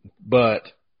 But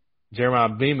Jeremiah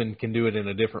Beeman can do it in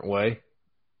a different way.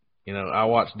 I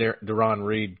watched Deron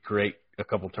Reed create a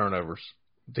couple turnovers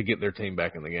to get their team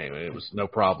back in the game, and it was no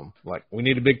problem. Like, we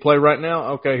need a big play right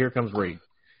now? Okay, here comes Reed.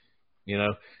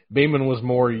 Beeman was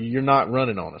more, you're not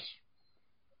running on us.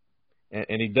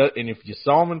 And he does. And if you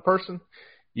saw him in person,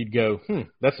 you'd go,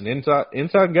 that's an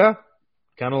inside guy,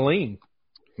 kind of lean.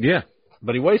 Yeah.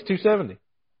 But he weighs 270.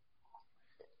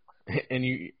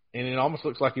 And it almost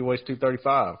looks like he weighs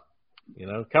 235.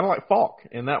 Kind of like Falk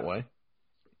in that way.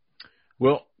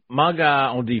 Well, my guy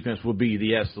on defense would be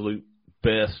the absolute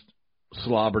best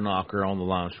slobber knocker on the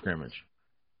line of scrimmage.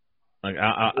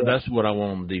 That's what I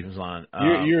want on the defense line.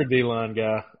 You're a D-line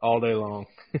guy all day long.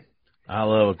 I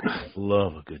love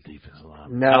a good defensive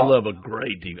line. No. I love a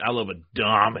great defense. I love a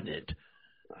dominant,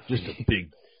 just a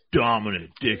big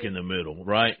dominant dick in the middle,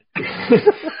 right?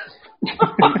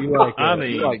 You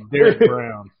like Derek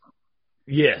Brown.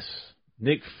 Yes.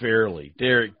 Nick Fairley,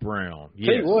 Derek Brown. Yes.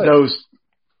 Tell you what,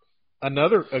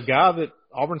 a guy that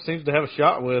Auburn seems to have a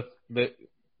shot with that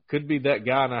could be that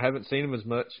guy, and I haven't seen him as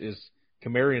much, is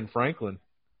Camarion Franklin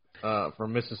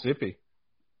from Mississippi.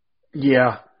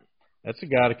 Yeah. That's a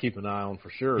guy to keep an eye on for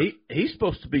sure. He's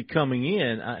supposed to be coming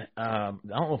in. I don't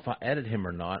know if I added him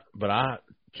or not, but I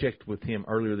checked with him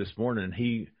earlier this morning,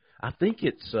 and I think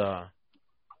it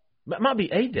might be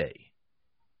A-Day.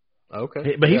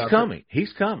 Okay. But he's coming.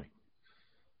 He's coming.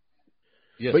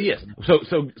 Yes. But, yes,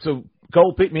 so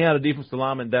Cole picked me out of defensive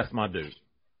lineman. That's my dude.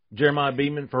 Jeremiah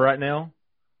Beeman for right now.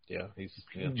 Yeah.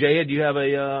 Jay, do you have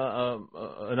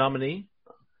a nominee?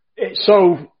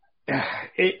 So,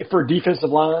 for defensive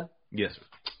line, yes,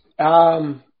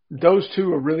 sir. Those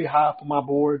two are really high up on my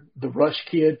board. The Rush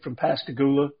kid from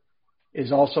Pascagoula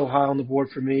is also high on the board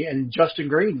for me, and Justin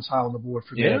Green is high on the board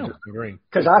for me. Yeah, Justin Green.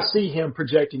 Because I see him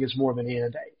projecting as more of an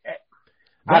end.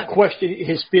 I question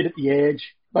his fit at the edge.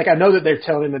 Like, I know that they're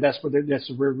telling him that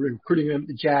we're recruiting him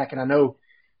to Jack, and I know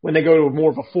when they go to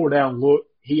more of a 4-down look,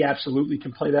 he absolutely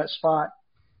can play that spot.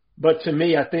 But to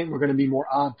me, I think we're going to be more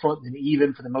odd front than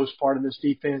even for the most part in this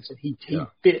defense, and he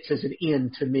fits as an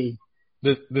end to me.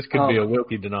 This could be a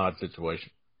Wilkie Denard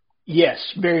situation. Yes,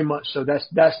 very much so.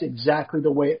 That's exactly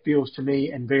the way it feels to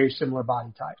me, and very similar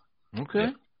body type.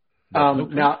 Okay.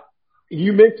 Now,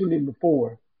 you mentioned him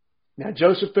before. Now,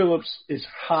 Joseph Phillips is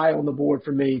high on the board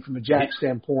for me from a Jack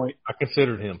standpoint. I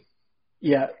considered him.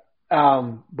 Yeah.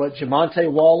 But Jamonte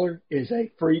Waller is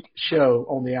a freak show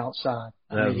on the outside.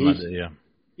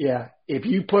 Yeah. If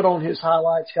you put on his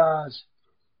highlights, guys,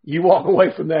 you walk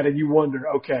away from that and you wonder,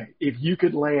 okay, if you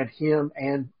could land him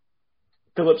and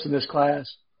Phillips in this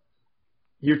class,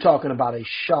 you're talking about a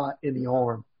shot in the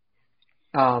arm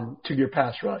to your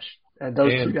pass rush. And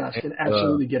those two guys can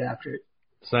absolutely get after it.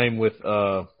 Same with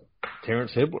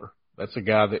Terrence Hibbler. That's a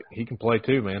guy that he can play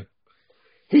too, man.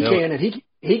 He can, and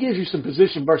he gives you some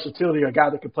position versatility. A guy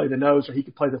that could play the nose, or he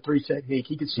could play the 3 technique.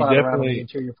 He could slide around on the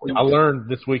interior for you. I learned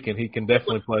this weekend he can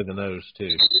definitely play the nose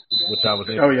too, which I was.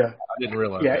 Oh yeah, I didn't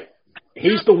realize. Yeah,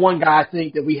 he's the one guy I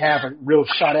think that we have a real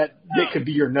shot at that could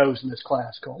be your nose in this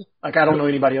class, Cole. Like, I don't know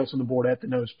anybody else on the board at the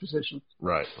nose position.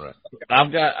 Right.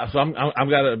 I've got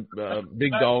a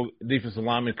big dog defensive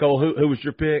lineman. Cole, who was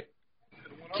your pick?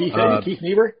 Keith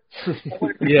Niebuhr?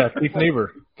 Yeah, Keith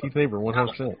Niebuhr,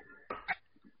 100%.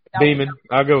 Beeman.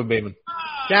 I'll go with Beeman.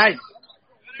 Guys.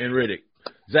 And Riddick.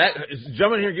 Zach,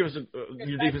 jump in here and give us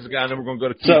your defensive guy, and then we're going to go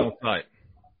to Keith on site.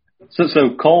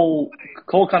 So Cole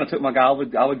kind of took my guy. I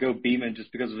would go Beeman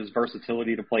just because of his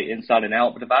versatility to play inside and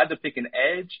out. But if I had to pick an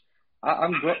edge,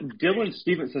 Dylan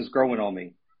Stevenson's growing on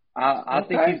me. I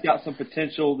think he's got some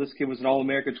potential. This kid was an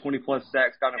All-American, 20-plus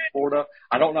sacks down in Florida.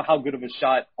 I don't know how good of a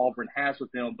shot Auburn has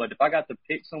with him, but if I got to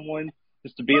pick someone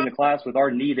just to be in the class with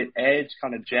our need at edge,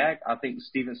 kind of Jack, I think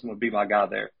Stevenson would be my guy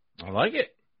there. I like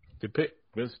it. Good pick.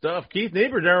 Good stuff. Keith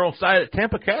Niebuhr there on site at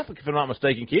Tampa Catholic, if I'm not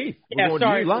mistaken. Keith, we're going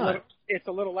to you live. It's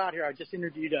a little loud here. I just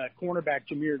interviewed cornerback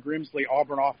Jameer Grimsley.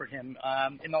 Auburn offered him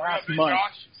in the last month.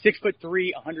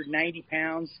 6'3", 190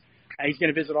 pounds. He's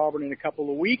going to visit Auburn in a couple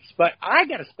of weeks. But I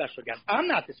got a special guest. I'm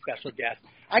not the special guest.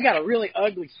 I got a really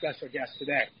ugly special guest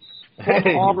today.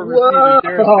 Auburn receiver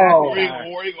Derek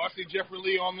I see Jeffrey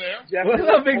Lee on there. What's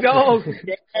up, big dog?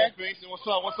 What's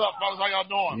up, brothers? How y'all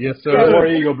doing? Yes, sir. War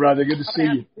Eagle, brother. Good to see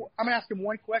you. I'm going to ask him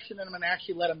one question, and I'm going to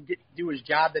actually let him do his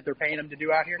job that they're paying him to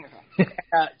do out here.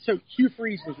 So Hugh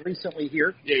Freeze was recently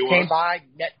here. Yeah, he was. Came by,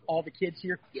 met all the kids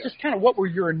here. Yeah. Just kind of what were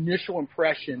your initial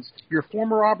impressions? You're a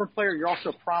former Auburn player. You're also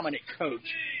a prominent coach.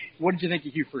 What did you think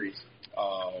of Hugh Freeze?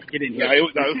 Get in here. Sorry.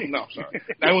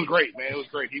 It was great, man. It was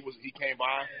great. He came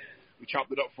by. We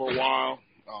chopped it up for a while.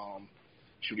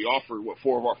 We offered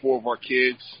four of our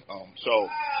kids. So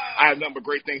I have nothing but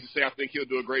great things to say. I think he'll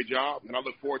do a great job, and I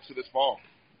look forward to this fall.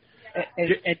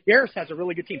 And Darius has a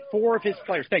really good team. 4 of his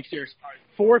players, thanks, Darius.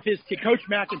 4 of his Coach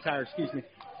McIntyre,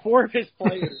 4 of his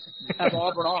players have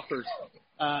Auburn offers.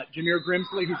 Jameer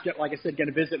Grimsley, who's like I said, going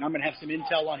to visit, and I'm going to have some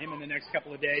intel on him in the next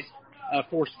couple of days.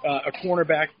 For a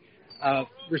cornerback,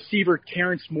 receiver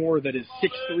Terrence Moore, that is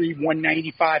 6'3",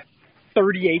 195.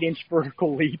 38-inch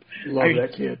vertical leap. Love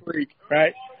that kid. Freak,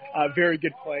 right? Very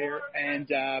good player.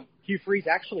 And Hugh Freeze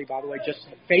actually, by the way, just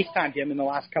FaceTimed him in the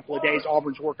last couple of days.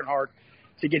 Auburn's working hard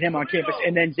to get him on campus.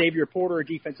 And then Xavier Porter, a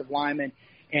defensive lineman,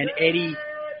 and Eddie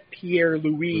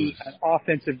Pierre-Louis, an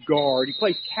offensive guard. He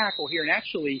plays tackle here. And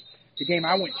actually, the game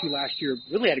I went to last year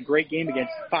really had a great game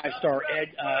against 5-star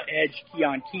edge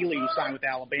Keon Keeley, who signed with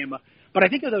Alabama. But I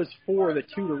think of those 4, the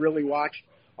 2 to really watch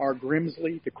are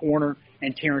Grimsley, the corner,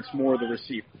 and Terrence Moore, the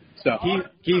receiver. So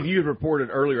Keith, you had reported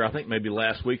earlier, I think maybe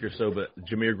last week or so, but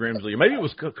Jameer Grimsley, or maybe it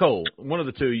was Cole, one of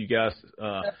the two you guys.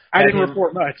 I didn't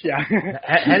report much, yeah.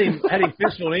 had him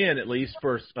penciled in at least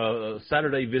for a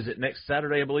Saturday visit next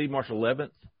Saturday, I believe, March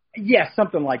 11th. Yeah,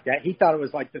 something like that. He thought it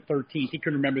was like the 13th. He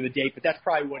couldn't remember the date, but that's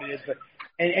probably what it is. But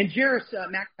and Jairus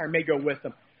McIntyre may go with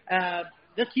him.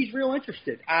 he's real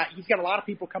interested. He's got a lot of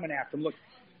people coming after him. Look,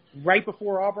 right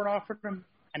before Auburn offered him,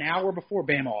 an hour before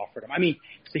Bama offered him. I mean,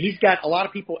 so he's got a lot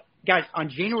of people. Guys, on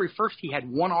January 1st, he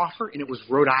had one offer, and it was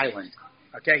Rhode Island.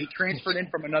 Okay, he transferred in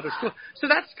from another school. So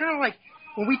that's kind of like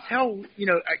when we tell,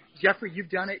 Jeffrey, you've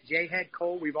done it, Jay Head,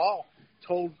 Cole, we've all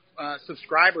told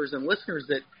subscribers and listeners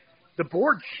that the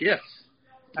board shifts.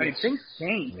 I mean, things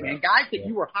change, man. Guys that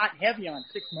you were hot and heavy on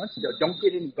 6 months ago don't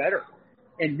get any better.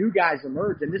 And new guys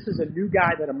emerge, and this is a new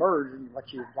guy that emerged, and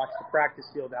let you watch the practice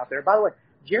field out there. By the way,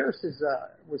 Jairus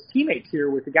was teammates here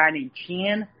with a guy named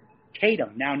Chan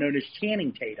Tatum, now known as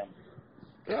Channing Tatum.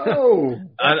 Oh,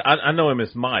 I know him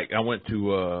as Mike. I went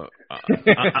to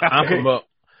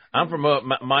I'm from up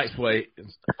Mike's way.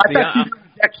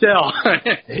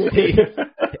 See,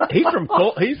 he's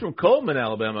from Coleman,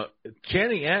 Alabama.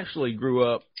 Channing actually grew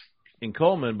up in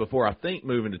Coleman before, I think,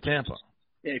 moving to Tampa.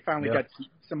 Yeah, he finally got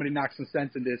somebody knocked some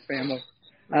sense into his family.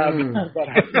 But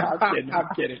I'm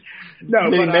kidding. No,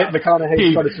 but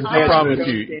McConaughey started some. I promise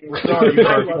you.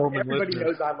 Everybody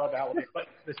knows I love Alabama, but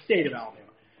the state of Alabama.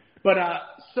 But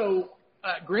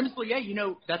Grimsley,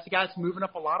 that's the guy that's moving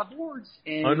up a lot of boards.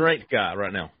 And unranked guy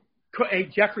right now. Hey,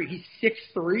 Jeffrey, he's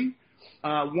 6'3",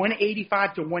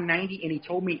 185 to 190, and he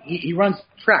told me he runs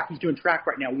track. He's doing track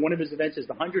right now. One of his events is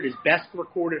the 100, his best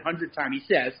recorded 100 time. He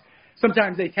says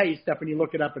sometimes they tell you stuff and you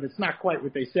look it up and it's not quite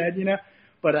what they said,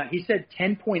 But he said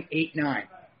 10.89.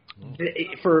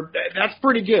 That's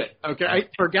pretty good, okay,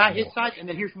 for a guy his size. And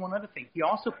then here's one other thing: he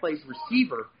also plays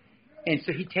receiver, and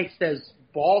so he takes those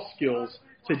ball skills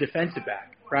to defensive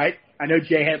back, right? I know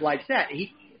Jay Head likes that.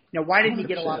 Now, why didn't he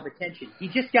get a lot of attention? He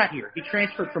just got here. He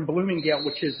transferred from Bloomingdale,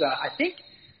 which is, I think,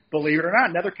 believe it or not,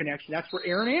 another connection. That's where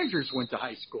Aaron Andrews went to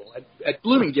high school, at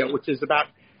Bloomingdale, which is about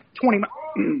 20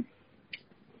 miles.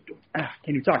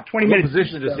 Can you talk? 20 minutes. What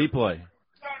position does he play?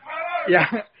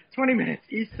 Yeah, 20 minutes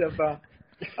east of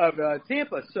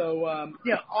Tampa. So,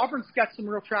 Auburn's got some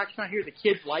real traction out here. The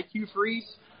kids like Hugh Freeze.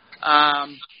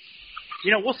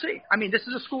 We'll see. I mean, this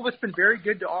is a school that's been very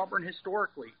good to Auburn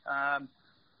historically.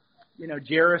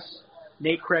 Jairus,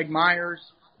 Nate Craig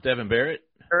Myers. Devin Barrett.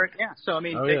 Yeah. So, I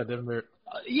mean. Devin Barrett.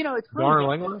 It's Garner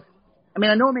Langland. I mean,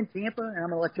 I know I'm in Tampa, and I'm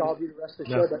going to let you all do the rest of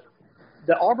the show, but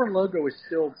the Auburn logo is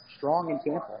still strong in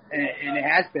Tampa, and it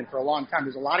has been for a long time.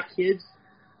 There's a lot of kids.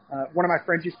 One of my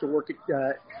friends used to work at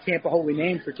Tampa Holy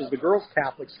Names, which is the girls'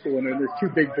 Catholic school, and there's two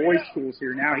big boys' schools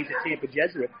here now. He's at Tampa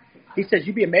Jesuit. He says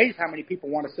you'd be amazed how many people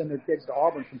want to send their kids to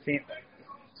Auburn from Tampa.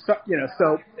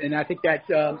 So, and I think that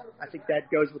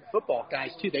goes with football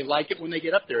guys too. They like it when they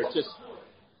get up there.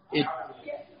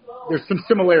 There's some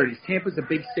similarities. Tampa's a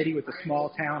big city with a small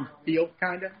town feel,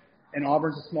 kind of, and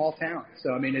Auburn's a small town.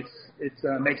 So, I mean, it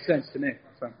makes sense to me.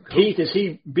 So. Keith, is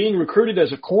he being recruited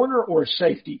as a corner or a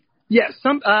safety? Yeah,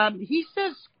 he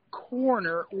says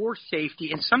corner or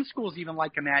safety, and some schools even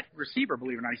like him at receiver,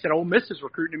 believe it or not. He said Ole Miss is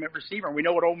recruiting him at receiver, and we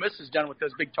know what Ole Miss has done with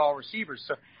those big, tall receivers.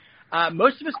 So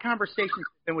most of his conversations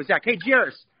with Zach. Hey,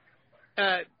 Jairus,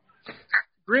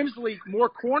 Grimsley, more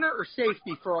corner or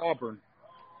safety for Auburn?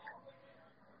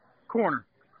 Corner.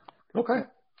 Okay.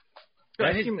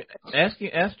 Ask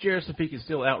Jairus if he can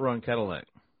still outrun Cadillac.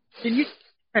 Can you?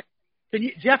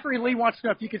 Jeffrey Lee wants to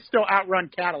know if you can still outrun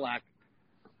Cadillac.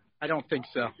 I don't think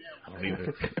so. I don't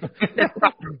either.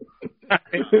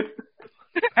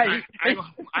 I ain't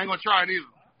gonna try it either.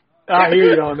 I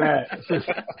hear you on that.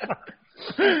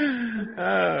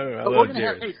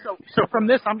 So from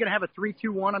this, I'm going to have a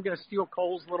 3-2-1. I'm going to steal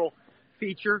Cole's little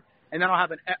feature, and then I'll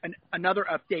have another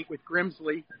update with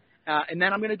Grimsley, and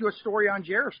then I'm going to do a story on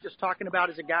Jairus, just talking about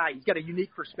as a guy. He's got a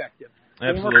unique perspective.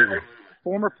 Absolutely.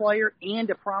 Former player and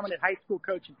a prominent high school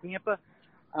coach in Tampa.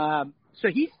 So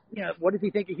he's, what does he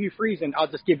think of Hugh Freeze? And I'll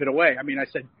just give it away. I mean, I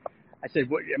said, is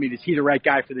he the right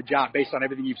guy for the job based on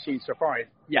everything you've seen so far?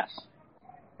 Yes.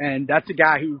 And that's a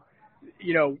guy who,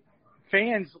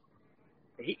 fans,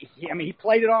 he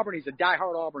played at Auburn. He's a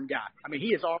diehard Auburn guy. I mean,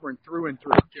 he is Auburn through and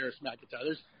through, Jairus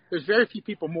McIntyre. There's very few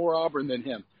people more Auburn than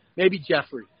him. Maybe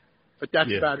Jeffrey, but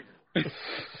that's about it.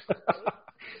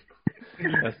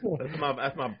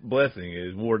 That's my blessing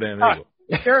is War Damn Eagle.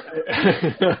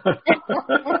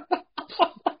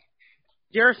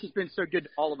 Jairus has been so good to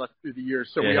all of us through the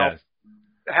years, so we're all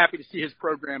happy to see his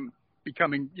program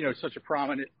becoming, such a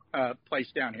prominent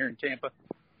place down here in Tampa.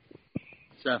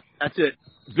 So that's it.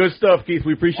 Good stuff, Keith.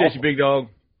 We appreciate you, big dog.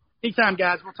 Anytime,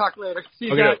 guys. We'll talk later. See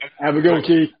you guys. Have a good one,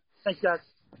 Keith. Thanks, guys.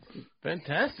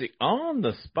 Fantastic. On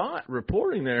the spot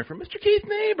reporting there from Mr. Keith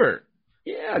Neighbor.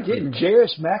 Yeah, getting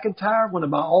Jairus McIntyre, one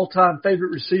of my all-time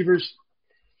favorite receivers.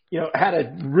 Had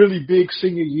a really big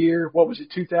senior year. What was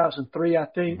it, 2003, I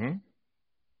think?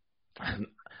 Mm-hmm.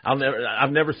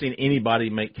 I've never seen anybody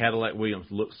make Cadillac Williams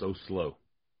look so slow.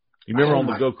 You remember on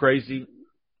the Go Crazy?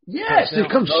 Yes, it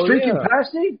comes streaking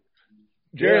past him.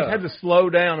 Jared had to slow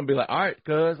down and be like, "All right,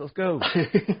 cuz, let's go."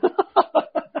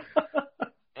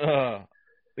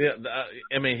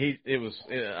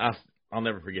 I'll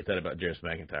never forget that about Jarris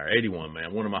McIntyre. 81,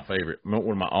 man, one of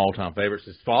my all-time favorites.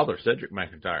 His father, Cedric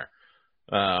McIntyre,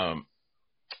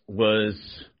 what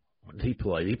did he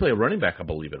play? He played running back, I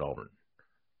believe, at Auburn.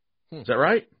 Is that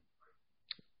right?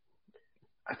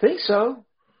 I think so.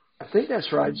 I think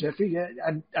that's right, Jeffy.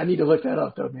 I need to look that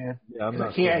up, though, man. Yeah,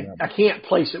 I can't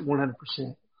place it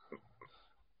 100%.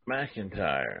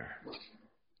 McIntyre.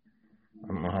 I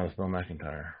don't know how to spell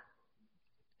McIntyre.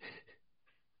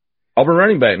 Auburn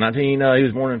running back, he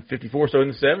was born in 54, so in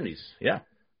the 70s. Yeah.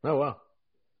 Oh, wow.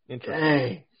 Interesting.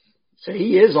 Dang. So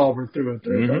he is Auburn through and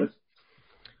through, brother.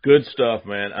 Good stuff,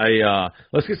 man.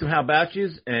 Let's get some how about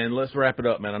yous, and let's wrap it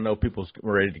up, man. I know people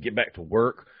are ready to get back to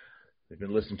work. They've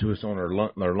been listening to us on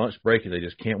their lunch break, and they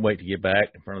just can't wait to get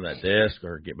back in front of that desk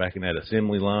or get back in that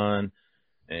assembly line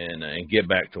and get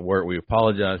back to work. We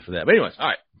apologize for that. But anyways, all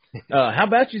right. How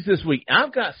about yous this week?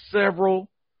 I've got several.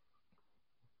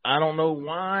 I don't know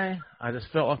why. I just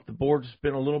felt like the board's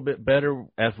been a little bit better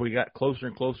as we got closer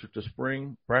and closer to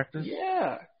spring practice.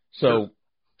 Yeah. So,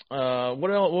 what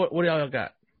do y'all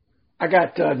got? I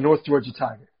got North Georgia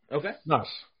Tiger. Okay. Nice.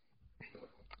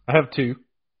 I have two.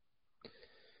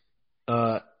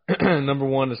 Number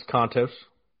one is Contos.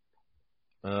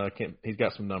 He's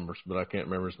got some numbers, but I can't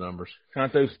remember his numbers.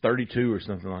 Contos 32 or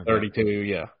something like 32, that. 32,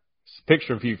 yeah. It's a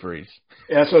picture of Hugh Freeze.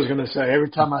 Yeah, that's what I was going to say. Every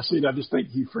time I see it, I just think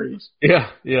Hugh Freeze. Yeah.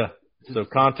 So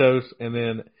Contos, and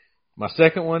then my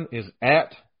second one is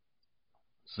at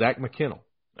Zach McKinnell.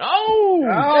 Oh,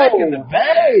 Zach in the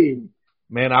back.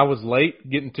 Man, I was late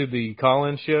getting to the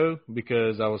call-in show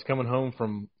because I was coming home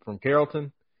from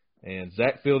Carrollton, and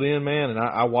Zach filled in, man, and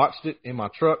I watched it in my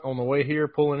truck on the way here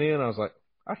pulling in. I was like,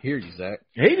 I hear you, Zach.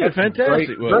 He did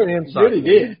fantastic. Great insight. He really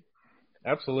did.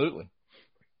 Absolutely.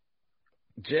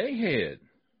 J-Head.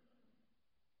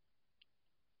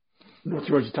 North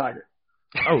Georgia Tiger.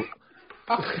 Oh.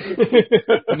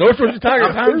 North Georgia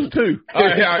Tiger times 2. All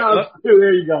right.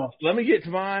 There you go. Let me get to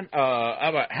mine.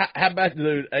 How about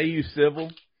the AU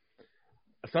Civil?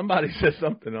 Somebody said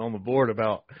something on the board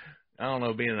about, I don't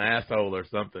know, being an asshole or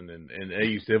something, and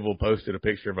AU Civil posted a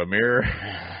picture of a mirror.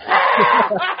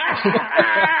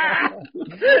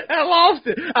 I lost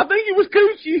it. I think it was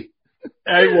Coochie.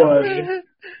 It was.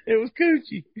 It was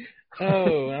Coochie.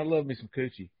 Oh, I love me some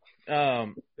Coochie. At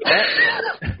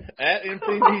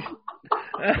MTV.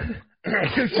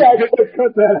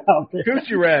 Cut that out.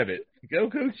 Coochie Rabbit. Go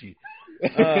Coochie.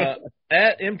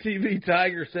 At MTV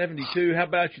Tiger 72. How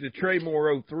about you to Trey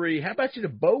Moore 03? How about you to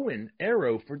Bowen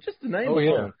Arrow for just the name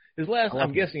alone? His last,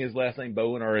 I'm guessing his last name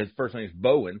Bowen, or his first name is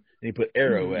Bowen, and he put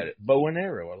Arrow at it. Bowen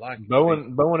Arrow. I like it.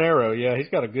 Bowen Arrow. Yeah, he's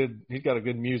got a good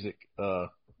music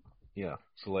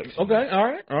selection. Okay, all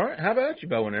right. How about you,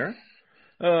 Bowen Arrow?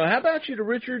 How about you to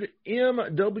Richard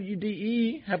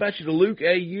MWDE? How about you to Luke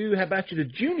AU? How about you to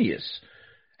Junius?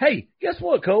 Hey, guess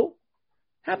what, Cole?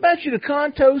 How about you to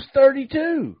Contos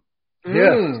 32?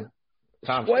 Yeah.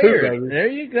 Times Squared. 2, baby. There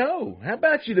you go. How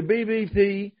about you to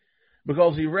BBP?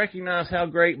 Because he recognized how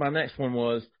great my next one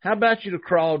was. How about you to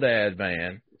Crawdad,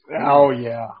 man? Oh,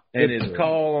 yeah. And his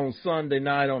call on Sunday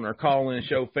night on our call-in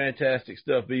show, fantastic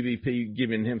stuff. BBP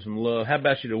giving him some love. How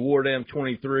about you to Wardam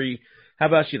 23? How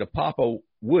about you to Papa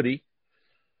Woody,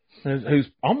 who's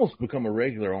almost become a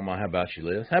regular on my How About You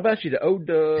list? How about you to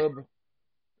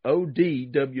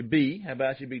ODWB? How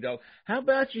about you, Big Dog? How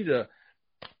about you to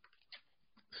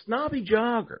Snobby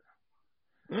Jogger?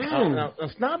 Now,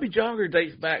 Snobby Jogger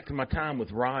dates back to my time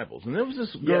with Rivals. And there was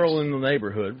this girl in the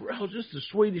neighborhood, just as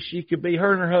sweet as she could be.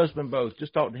 Her and her husband both.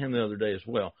 Just talked to him the other day as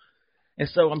well. And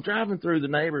so I'm driving through the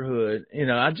neighborhood.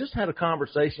 I just had a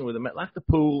conversation with him at like the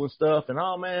pool and stuff. And,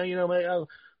 oh, man, you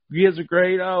guys are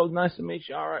great. Oh, nice to meet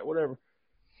you. All right, whatever.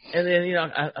 And then,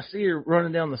 I see her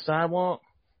running down the sidewalk.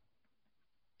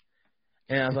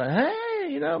 And I was like,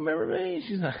 hey, remember me?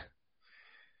 She's like,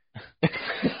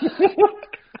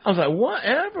 I was like,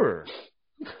 whatever.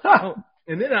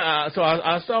 And then I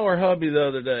saw her hubby the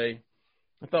other day.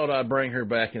 I thought I'd bring her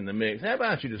back in the mix. How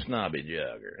about you to Snobby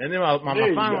Jogger? And then my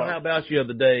final how about you of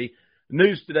the day,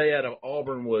 news today out of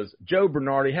Auburn was Joe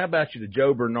Bernardi. How about you to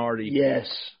Joe Bernardi? Yes.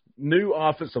 New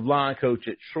offensive line coach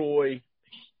at Troy.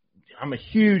 I'm a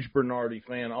huge Bernardi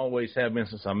fan, always have been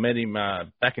since I met him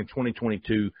back in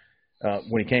 2022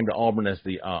 when he came to Auburn as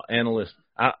the analyst.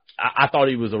 I thought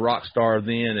he was a rock star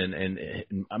then, and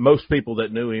most people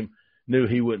that knew him knew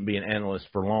he wouldn't be an analyst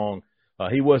for long.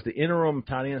 He was the interim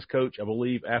tight ends coach, I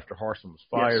believe, after Harsin was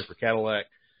fired for Cadillac,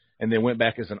 and then went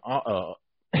back as an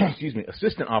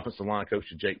assistant offensive line coach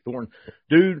to Jake Thornton.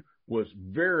 Dude was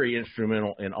very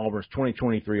instrumental in Auburn's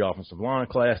 2023 offensive line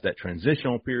class. That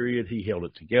transitional period, he held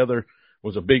it together.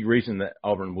 Was a big reason that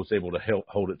Auburn was able to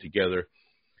hold it together,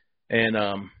 and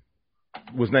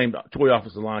was named toy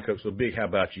offensive line coach. So big how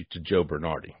about you to Joe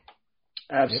Bernardi.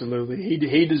 Absolutely.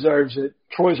 He deserves it.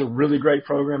 Troy's a really great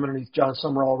program underneath John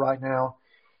Summerall right now.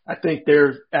 I think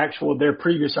their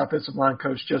previous offensive line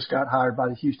coach just got hired by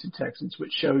the Houston Texans,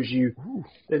 which shows you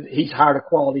that he's hired a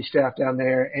quality staff down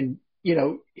there. And, you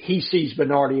know, he sees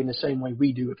Bernardi in the same way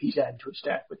we do if he's adding to a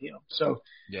staff with him. So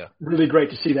really great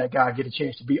to see that guy get a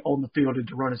chance to be on the field and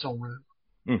to run his own room.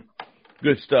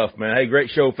 Good stuff, man. Hey, great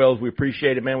show, fellas. We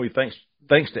appreciate it, man.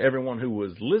 Thanks to everyone who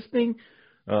was listening.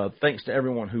 Thanks to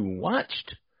everyone who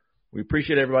watched. We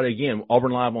appreciate everybody. Again,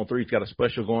 Auburn Live on 3's got a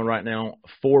special going right now,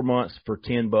 4 months for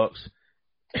 $10,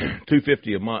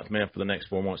 $250 a month, man, for the next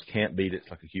 4 months. Can't beat it. It's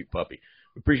like a cute puppy.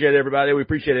 We appreciate everybody. We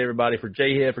appreciate everybody. For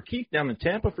J-Head, for Keith down in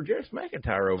Tampa, for Jarris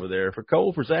McIntyre over there, for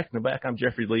Cole, for Zach in the back, I'm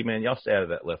Jeffrey Lee, man. Y'all stay out of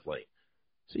that left lane.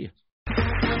 See ya.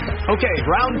 Okay,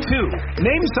 round 2.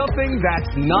 Name something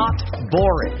that's not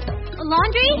boring. A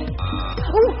laundry?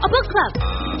 Ooh, a book club.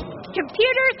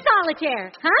 Computer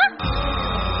solitaire, huh?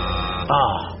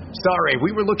 Sorry,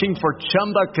 we were looking for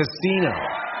Chumba Casino.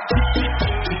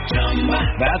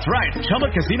 That's right,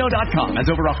 ChumbaCasino.com has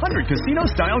over 100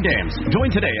 casino-style games.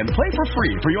 Join today and play for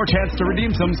free for your chance to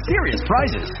redeem some serious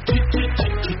prizes.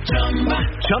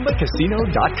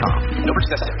 ChumbaCasino.com. No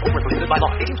purchase necessary. Void where prohibited by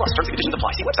law. 18+ terms and conditions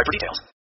apply. See website for details.